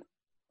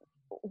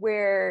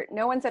 where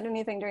no one said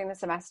anything during the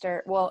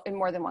semester. Well, in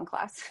more than one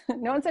class,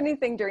 no one said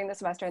anything during the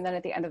semester, and then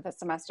at the end of the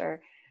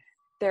semester,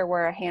 there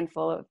were a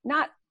handful of,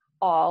 not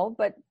all,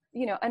 but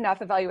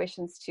enough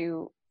evaluations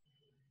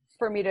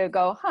for me to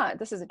go,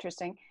 this is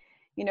interesting.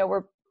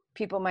 Where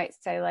people might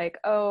say like,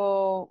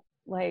 oh,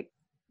 like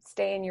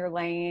stay in your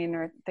lane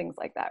or things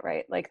like that,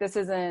 right? Like this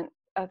isn't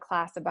a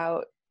class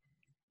about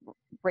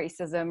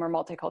racism or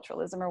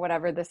multiculturalism or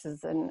whatever. This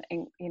is an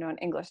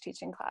English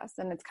teaching class,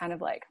 and it's kind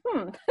of like,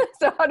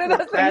 so how do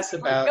those things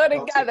go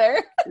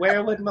together?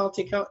 Where would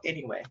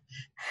anyway?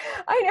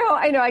 I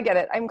know, I get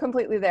it. I'm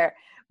completely there.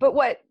 But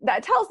what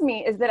that tells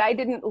me is that I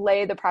didn't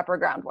lay the proper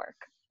groundwork,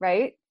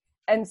 right?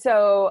 And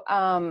so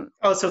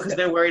because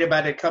they're worried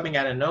about it coming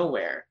out of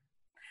nowhere.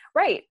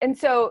 Right. And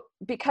so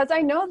because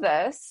I know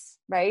this,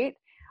 right,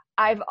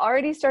 I've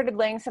already started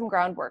laying some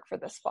groundwork for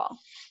this fall.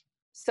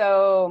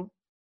 So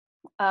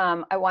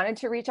I wanted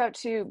to reach out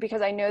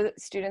because I know that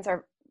students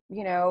are,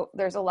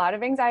 there's a lot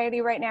of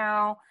anxiety right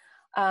now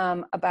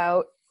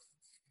about,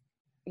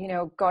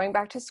 going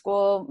back to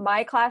school.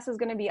 My class is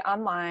going to be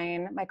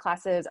online. My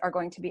classes are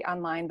going to be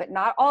online, but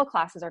not all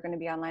classes are going to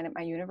be online at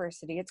my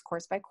university. It's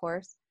course by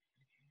course.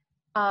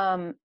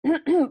 But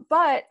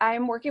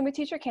I'm working with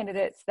teacher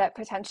candidates that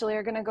potentially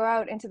are going to go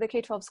out into the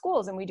K-12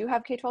 schools. And we do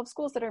have K-12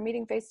 schools that are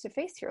meeting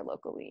face-to-face here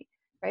locally.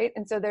 Right.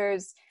 And so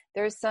there's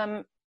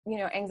some,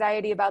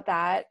 anxiety about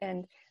that.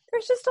 And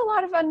there's just a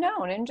lot of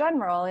unknown in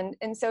general.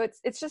 And so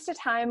it's just a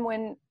time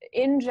when,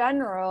 in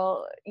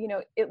general,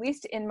 at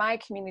least in my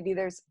community,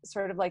 there's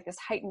sort of like this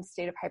heightened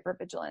state of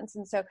hypervigilance.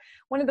 And so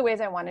one of the ways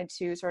I wanted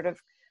to sort of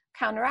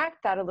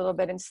counteract that a little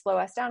bit and slow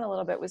us down a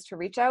little bit was to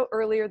reach out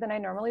earlier than I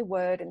normally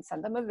would and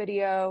send them a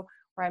video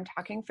where I'm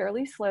talking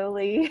fairly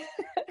slowly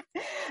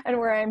and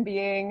where I'm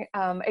being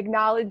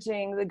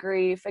acknowledging the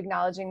grief,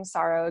 acknowledging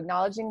sorrow,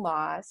 acknowledging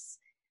loss,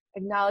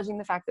 acknowledging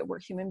the fact that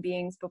we're human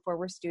beings before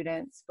we're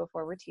students,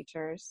 before we're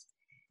teachers,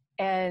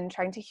 and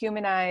trying to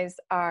humanize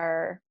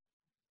our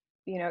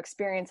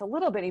experience a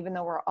little bit, even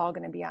though we're all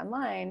going to be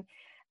online.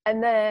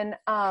 And then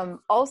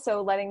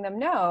also letting them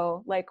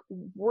know, like,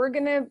 we're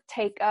going to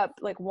take up,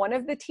 like, one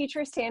of the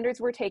teacher standards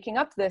we're taking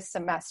up this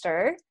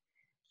semester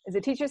is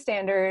a teacher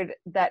standard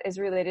that is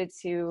related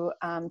to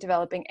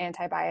developing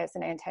anti-bias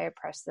and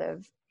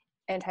anti-oppression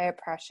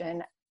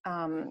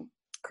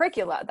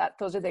curricula.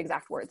 Those are the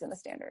exact words in the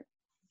standard.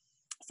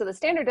 So the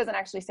standard doesn't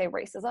actually say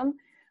racism,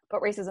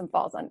 but racism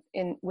falls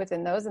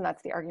within those, and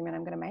that's the argument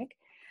I'm going to make.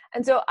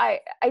 And so I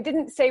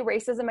didn't say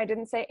racism, I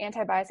didn't say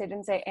anti-bias, I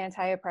didn't say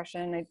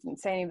anti-oppression, I didn't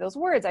say any of those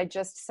words. I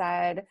just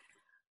said,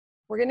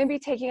 we're going to be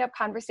taking up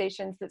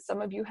conversations that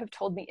some of you have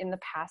told me in the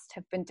past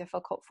have been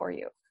difficult for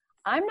you.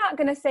 I'm not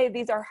going to say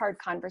these are hard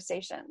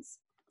conversations.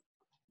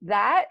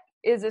 That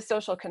is a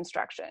social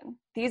construction.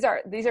 These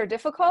are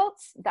difficult.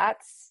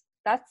 That's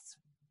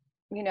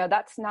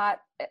not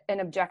an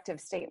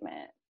objective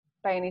statement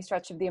by any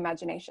stretch of the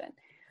imagination.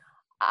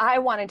 I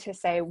wanted to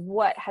say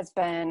what has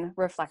been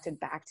reflected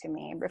back to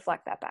me,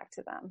 reflect that back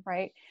to them,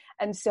 right?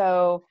 And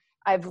so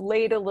I've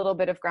laid a little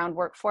bit of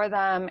groundwork for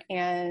them,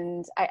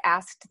 and I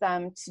asked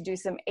them to do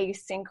some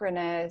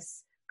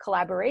asynchronous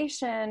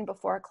collaboration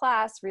before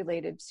class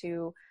related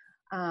to,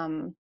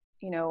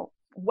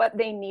 what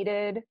they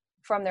needed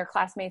from their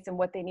classmates and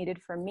what they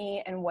needed from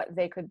me, and what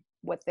they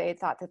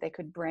thought that they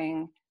could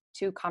bring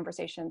to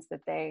conversations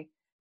that they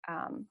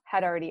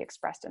had already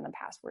expressed in the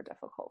past were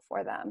difficult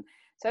for them.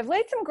 So I've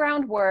laid some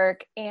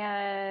groundwork,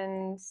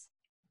 and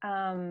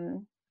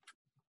I'm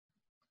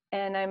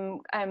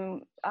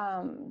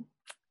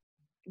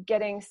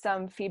getting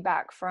some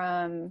feedback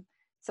from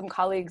some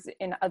colleagues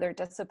in other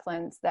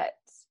disciplines that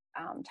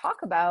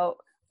talk about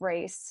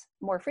race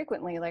more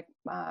frequently, like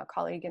a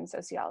colleague in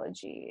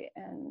sociology,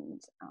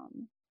 and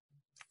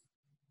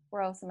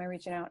where else am I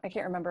reaching out? I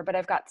can't remember, but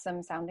I've got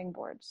some sounding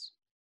boards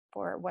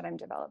for what I'm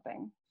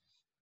developing.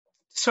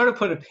 Sort of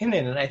put a pin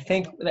in it. I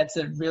think that's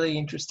a really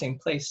interesting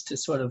place to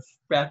sort of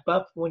wrap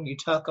up when you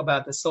talk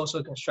about the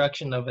social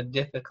construction of a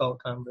difficult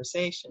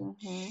conversation.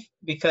 Mm-hmm.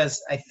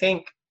 Because I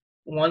think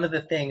one of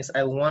the things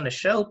I want to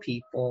show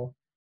people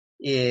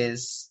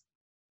is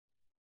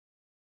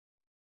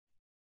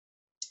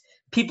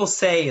people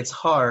say it's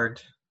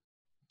hard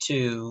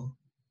to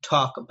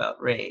talk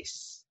about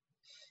race.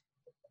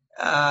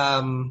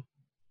 I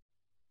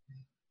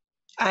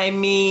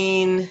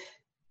mean,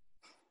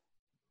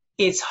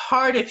 it's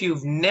hard if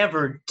you've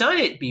never done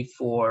it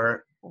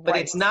before, but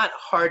It's not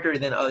harder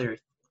than other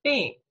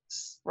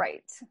things.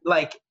 Right.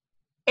 Like,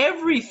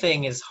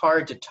 everything is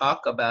hard to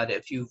talk about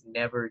if you've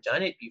never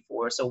done it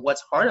before. So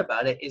what's hard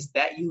about it is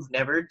that you've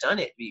never done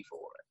it before.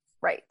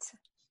 Right.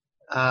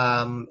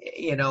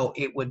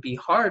 It would be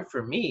hard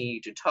for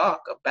me to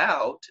talk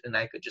about, and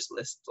I could just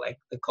list like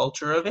the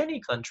culture of any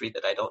country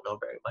that I don't know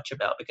very much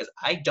about, because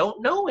I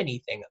don't know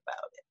anything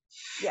about it.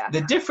 Yeah.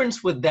 The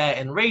difference with that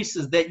and race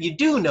is that you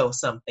do know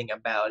something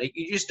about it.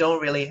 You just don't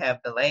really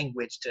have the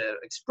language to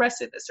express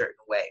it a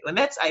certain way. And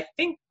that's, I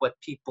think, what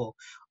people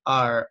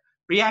are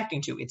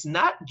reacting to. It's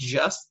not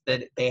just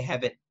that they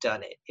haven't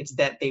done it. It's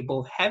that they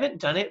both haven't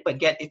done it,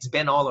 but yet it's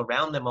been all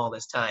around them all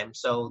this time.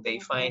 So they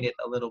find it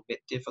a little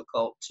bit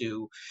difficult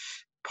to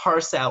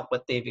parse out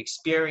what they've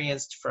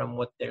experienced from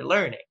what they're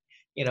learning.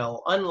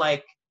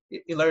 Unlike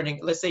learning,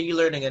 let's say you're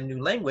learning a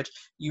new language,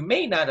 you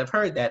may not have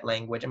heard that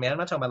language. I mean, I'm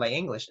not talking about like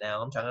English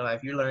now. I'm talking about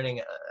if you're learning,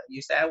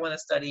 you say, I want to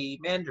study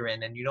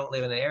Mandarin, and you don't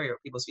live in an area where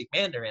people speak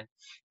Mandarin,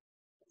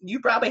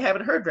 you probably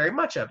haven't heard very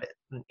much of it,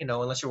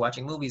 unless you're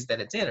watching movies that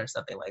it's in or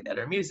something like that,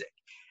 or music.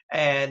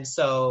 And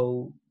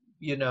so,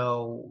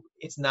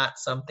 it's not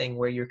something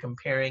where you're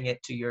comparing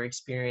it to your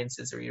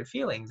experiences or your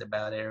feelings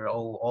about it, or,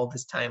 all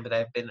this time that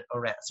I've been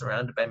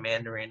surrounded by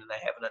Mandarin and I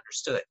haven't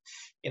understood.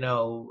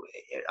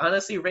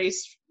 Honestly,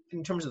 race,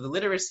 in terms of the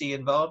literacy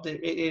involved,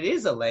 it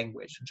is a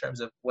language in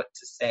terms of what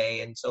to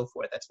say and so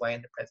forth. That's why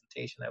in the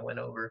presentation I went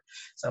over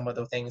some of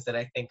the things that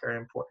I think are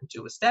important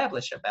to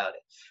establish about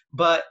it.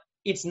 But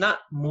it's not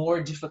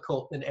more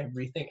difficult than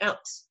everything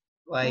else.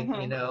 Like,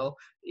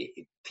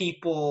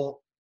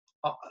 people,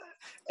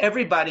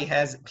 everybody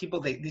has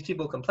these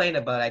people complain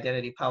about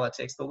identity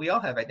politics, but we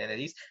all have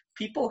identities.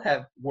 People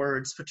have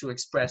words to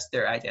express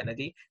their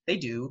identity.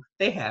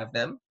 They have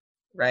them.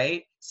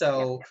 Right?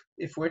 So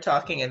if we're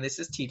talking, and this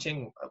is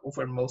teaching, if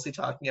we're mostly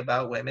talking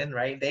about women,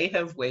 right? They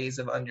have ways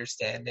of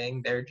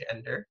understanding their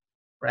gender,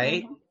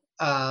 right?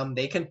 Mm-hmm.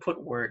 They can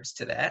put words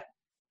to that.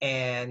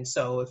 And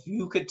so if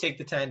you could take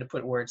the time to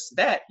put words to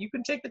that, you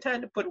can take the time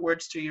to put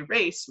words to your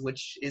race,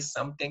 which is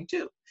something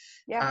too.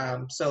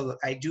 Yeah. So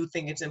I do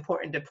think it's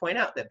important to point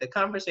out that the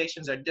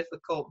conversations are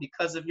difficult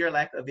because of your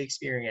lack of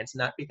experience,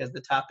 not because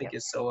the topic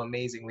is so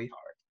amazingly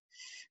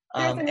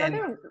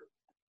hard.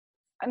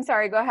 I'm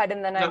sorry, go ahead,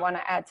 and then I want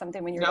to add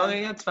something when you're done.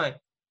 No, that's fine.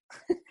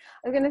 I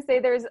was going to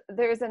say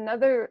there's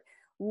another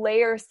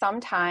layer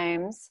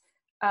sometimes,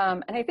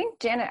 and I think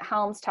Janet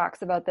Helms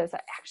talks about this.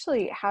 I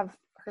actually have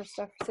her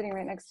stuff sitting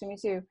right next to me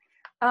too.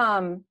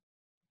 In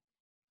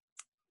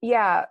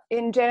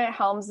Janet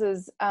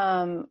Helms's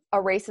A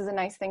Race is a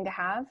Nice Thing to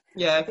Have.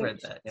 Yeah, I've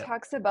read that. Yeah.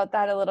 Talks about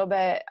that a little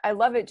bit. I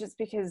love it just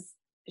because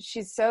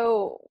she's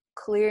so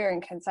clear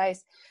and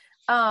concise.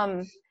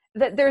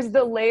 That there's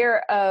the layer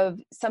of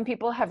some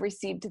people have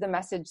received the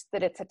message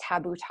that it's a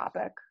taboo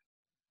topic,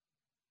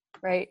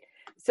 right?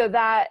 So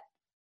that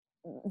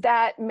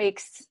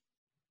makes,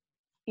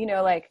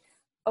 like,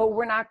 oh,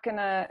 we're not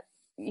gonna,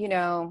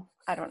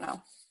 I don't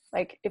know.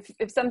 Like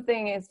if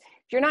something is,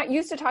 if you're not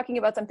used to talking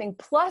about something,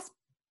 plus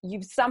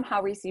you've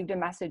somehow received a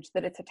message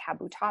that it's a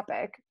taboo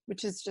topic,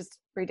 which is just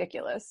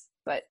ridiculous,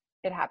 but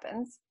it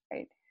happens,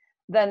 right?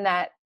 Then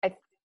that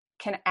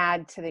can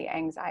add to the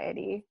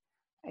anxiety,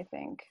 I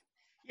think.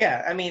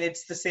 Yeah, I mean,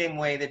 it's the same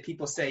way that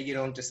people say you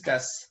don't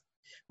discuss.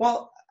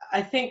 Well,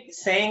 I think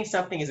saying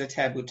something is a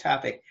taboo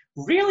topic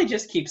really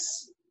just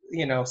keeps,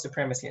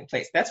 supremacy in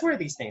place. That's where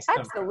these things come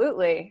from.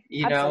 Absolutely.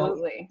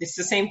 Absolutely. It's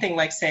the same thing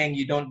like saying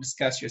you don't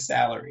discuss your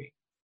salary,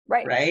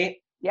 Right. right?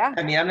 Yeah.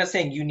 I mean, I'm not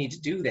saying you need to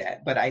do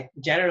that, but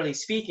generally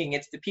speaking,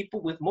 it's the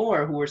people with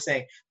more who are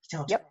saying,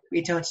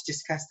 we don't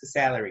discuss the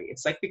salary.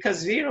 It's like,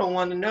 because you don't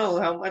want to know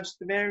how much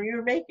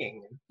you're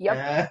making.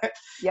 Yep.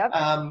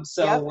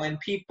 When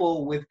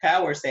people with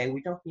power say,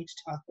 we don't need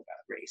to talk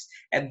about race,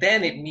 and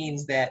then it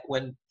means that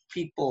when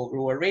people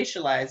who are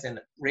racialized and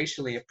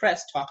racially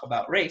oppressed talk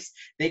about race,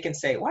 they can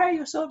say, why are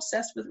you so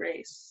obsessed with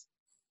race?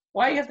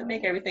 Why do you have to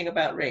make everything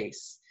about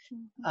race?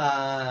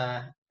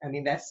 I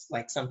mean, that's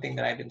like something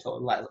that I've been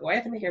told a lot. Why do you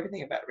have to make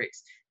everything about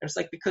race? And it's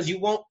like, because you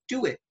won't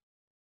do it.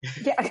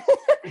 Yeah.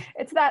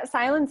 It's that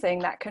silencing,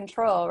 that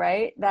control,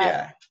 right?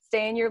 That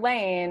stay in your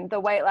lane,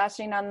 the white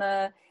lashing on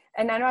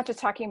and I'm not just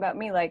talking about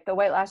me, like the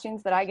white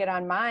lashings that I get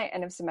on my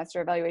end of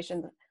semester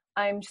evaluations,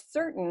 I'm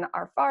certain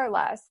are far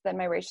less than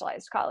my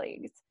racialized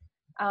colleagues.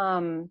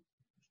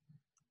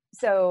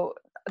 So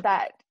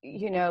that,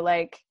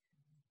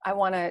 I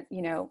want to,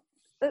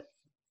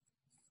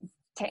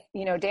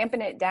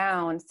 dampen it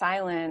down,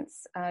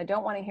 silence,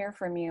 don't want to hear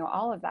from you.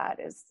 All of that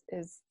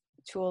is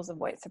tools of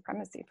white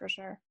supremacy for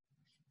sure.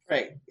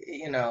 Right.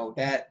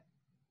 That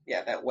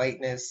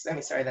whiteness,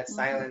 that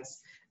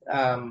silence.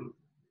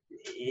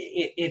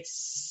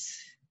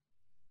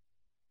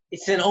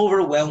 It's an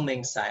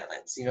overwhelming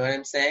silence. You know what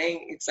I'm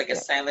saying? It's like a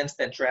silence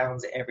that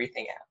drowns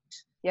everything out.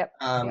 Yep.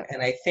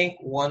 And I think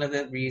one of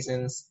the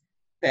reasons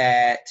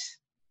that,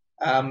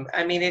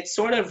 it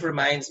sort of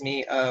reminds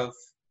me of,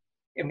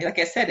 like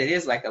I said, it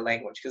is like a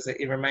language, because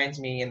it reminds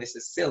me, and this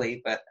is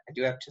silly, but I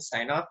do have to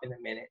sign off in a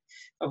minute,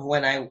 of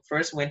when I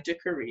first went to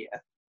Korea.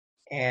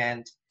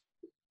 And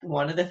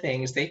one of the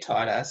things they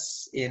taught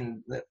us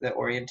in the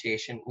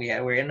orientation,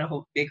 we're in a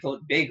big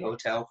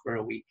hotel for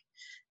a week.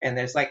 And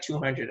there's like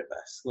 200 of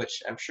us,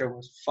 which I'm sure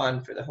was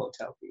fun for the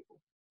hotel people.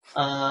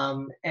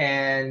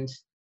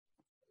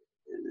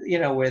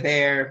 We're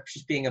there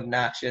just being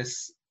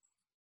obnoxious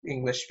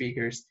English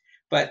speakers.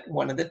 But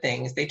one of the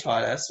things they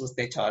taught us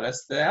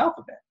the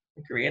alphabet,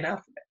 the Korean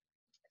alphabet,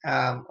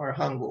 or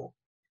Hangul.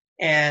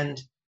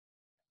 And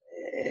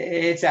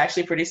it's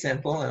actually pretty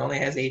simple. It only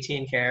has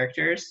 18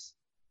 characters,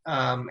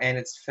 and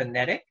it's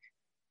phonetic,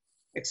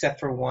 except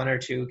for one or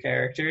two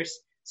characters.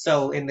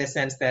 So in the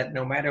sense that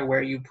no matter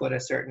where you put a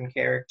certain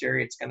character,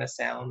 it's going to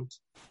sound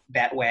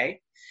that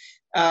way.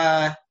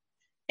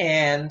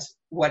 And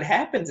what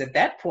happens at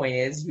that point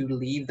is you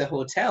leave the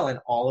hotel, and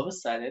all of a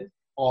sudden,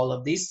 all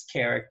of these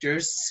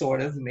characters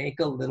sort of make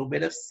a little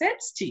bit of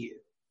sense to you.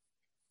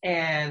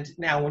 And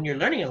now when you're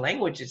learning a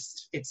language,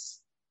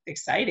 it's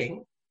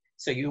exciting.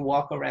 So you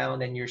walk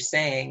around and you're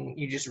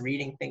just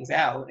reading things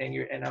out,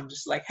 and I'm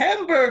just like,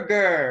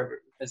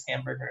 hamburger, because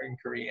hamburger in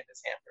Korean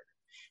is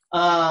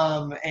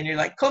hamburger. And you're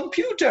like,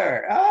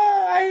 computer,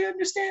 I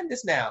understand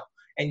this now.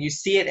 And you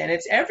see it, and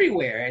it's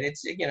everywhere, and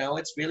it's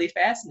really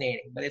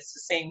fascinating. But it's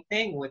the same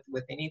thing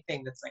with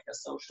anything that's like a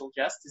social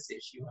justice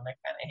issue, and I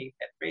kind of hate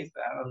that phrase,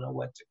 but I don't know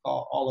what to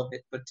call all of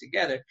it put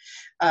together.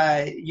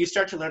 You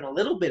start to learn a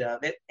little bit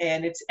of it,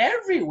 and it's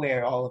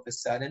everywhere all of a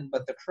sudden.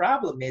 But the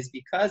problem is,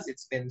 because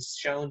it's been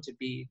shown to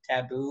be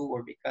taboo,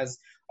 or because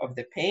of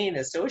the pain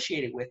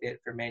associated with it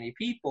for many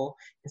people,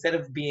 instead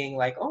of being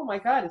like, oh my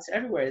God, it's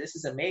everywhere, this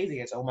is amazing,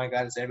 it's, oh my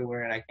God, it's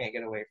everywhere, and I can't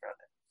get away from it.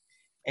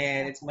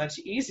 And it's much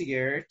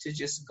easier to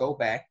just go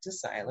back to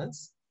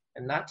silence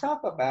and not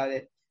talk about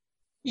it,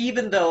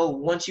 even though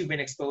once you've been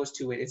exposed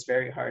to it, it's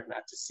very hard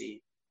not to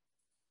see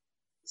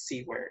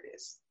where it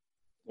is.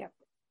 Yep.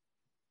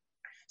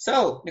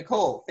 So,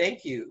 Nicole,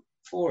 thank you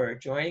for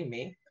joining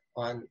me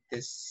on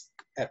this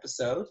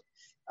episode.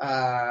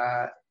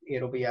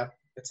 It'll be up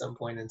at some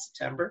point in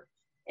September.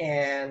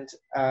 And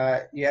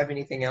you have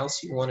anything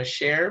else you want to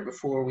share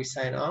before we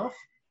sign off?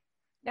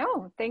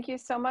 No, thank you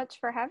so much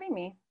for having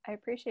me. I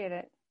appreciate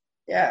it.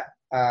 Yeah.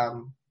 By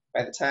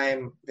the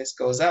time this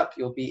goes up,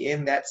 you'll be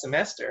in that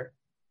semester.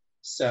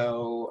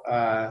 So,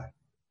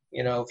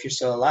 if you're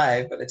still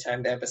alive by the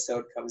time the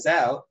episode comes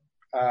out,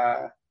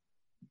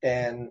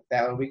 then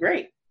that would be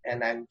great.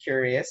 And I'm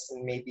curious,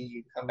 and maybe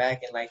you come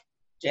back in like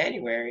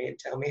January and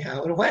tell me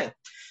how it went.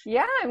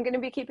 Yeah, I'm going to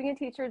be keeping a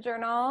teacher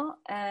journal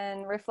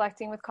and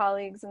reflecting with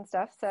colleagues and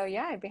stuff. So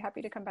yeah, I'd be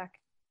happy to come back.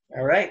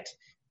 All right.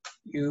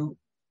 You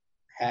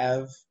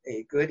have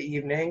a good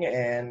evening,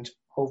 and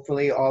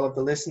hopefully all of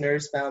the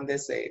listeners found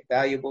this a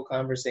valuable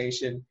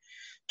conversation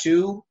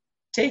to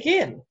take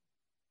in.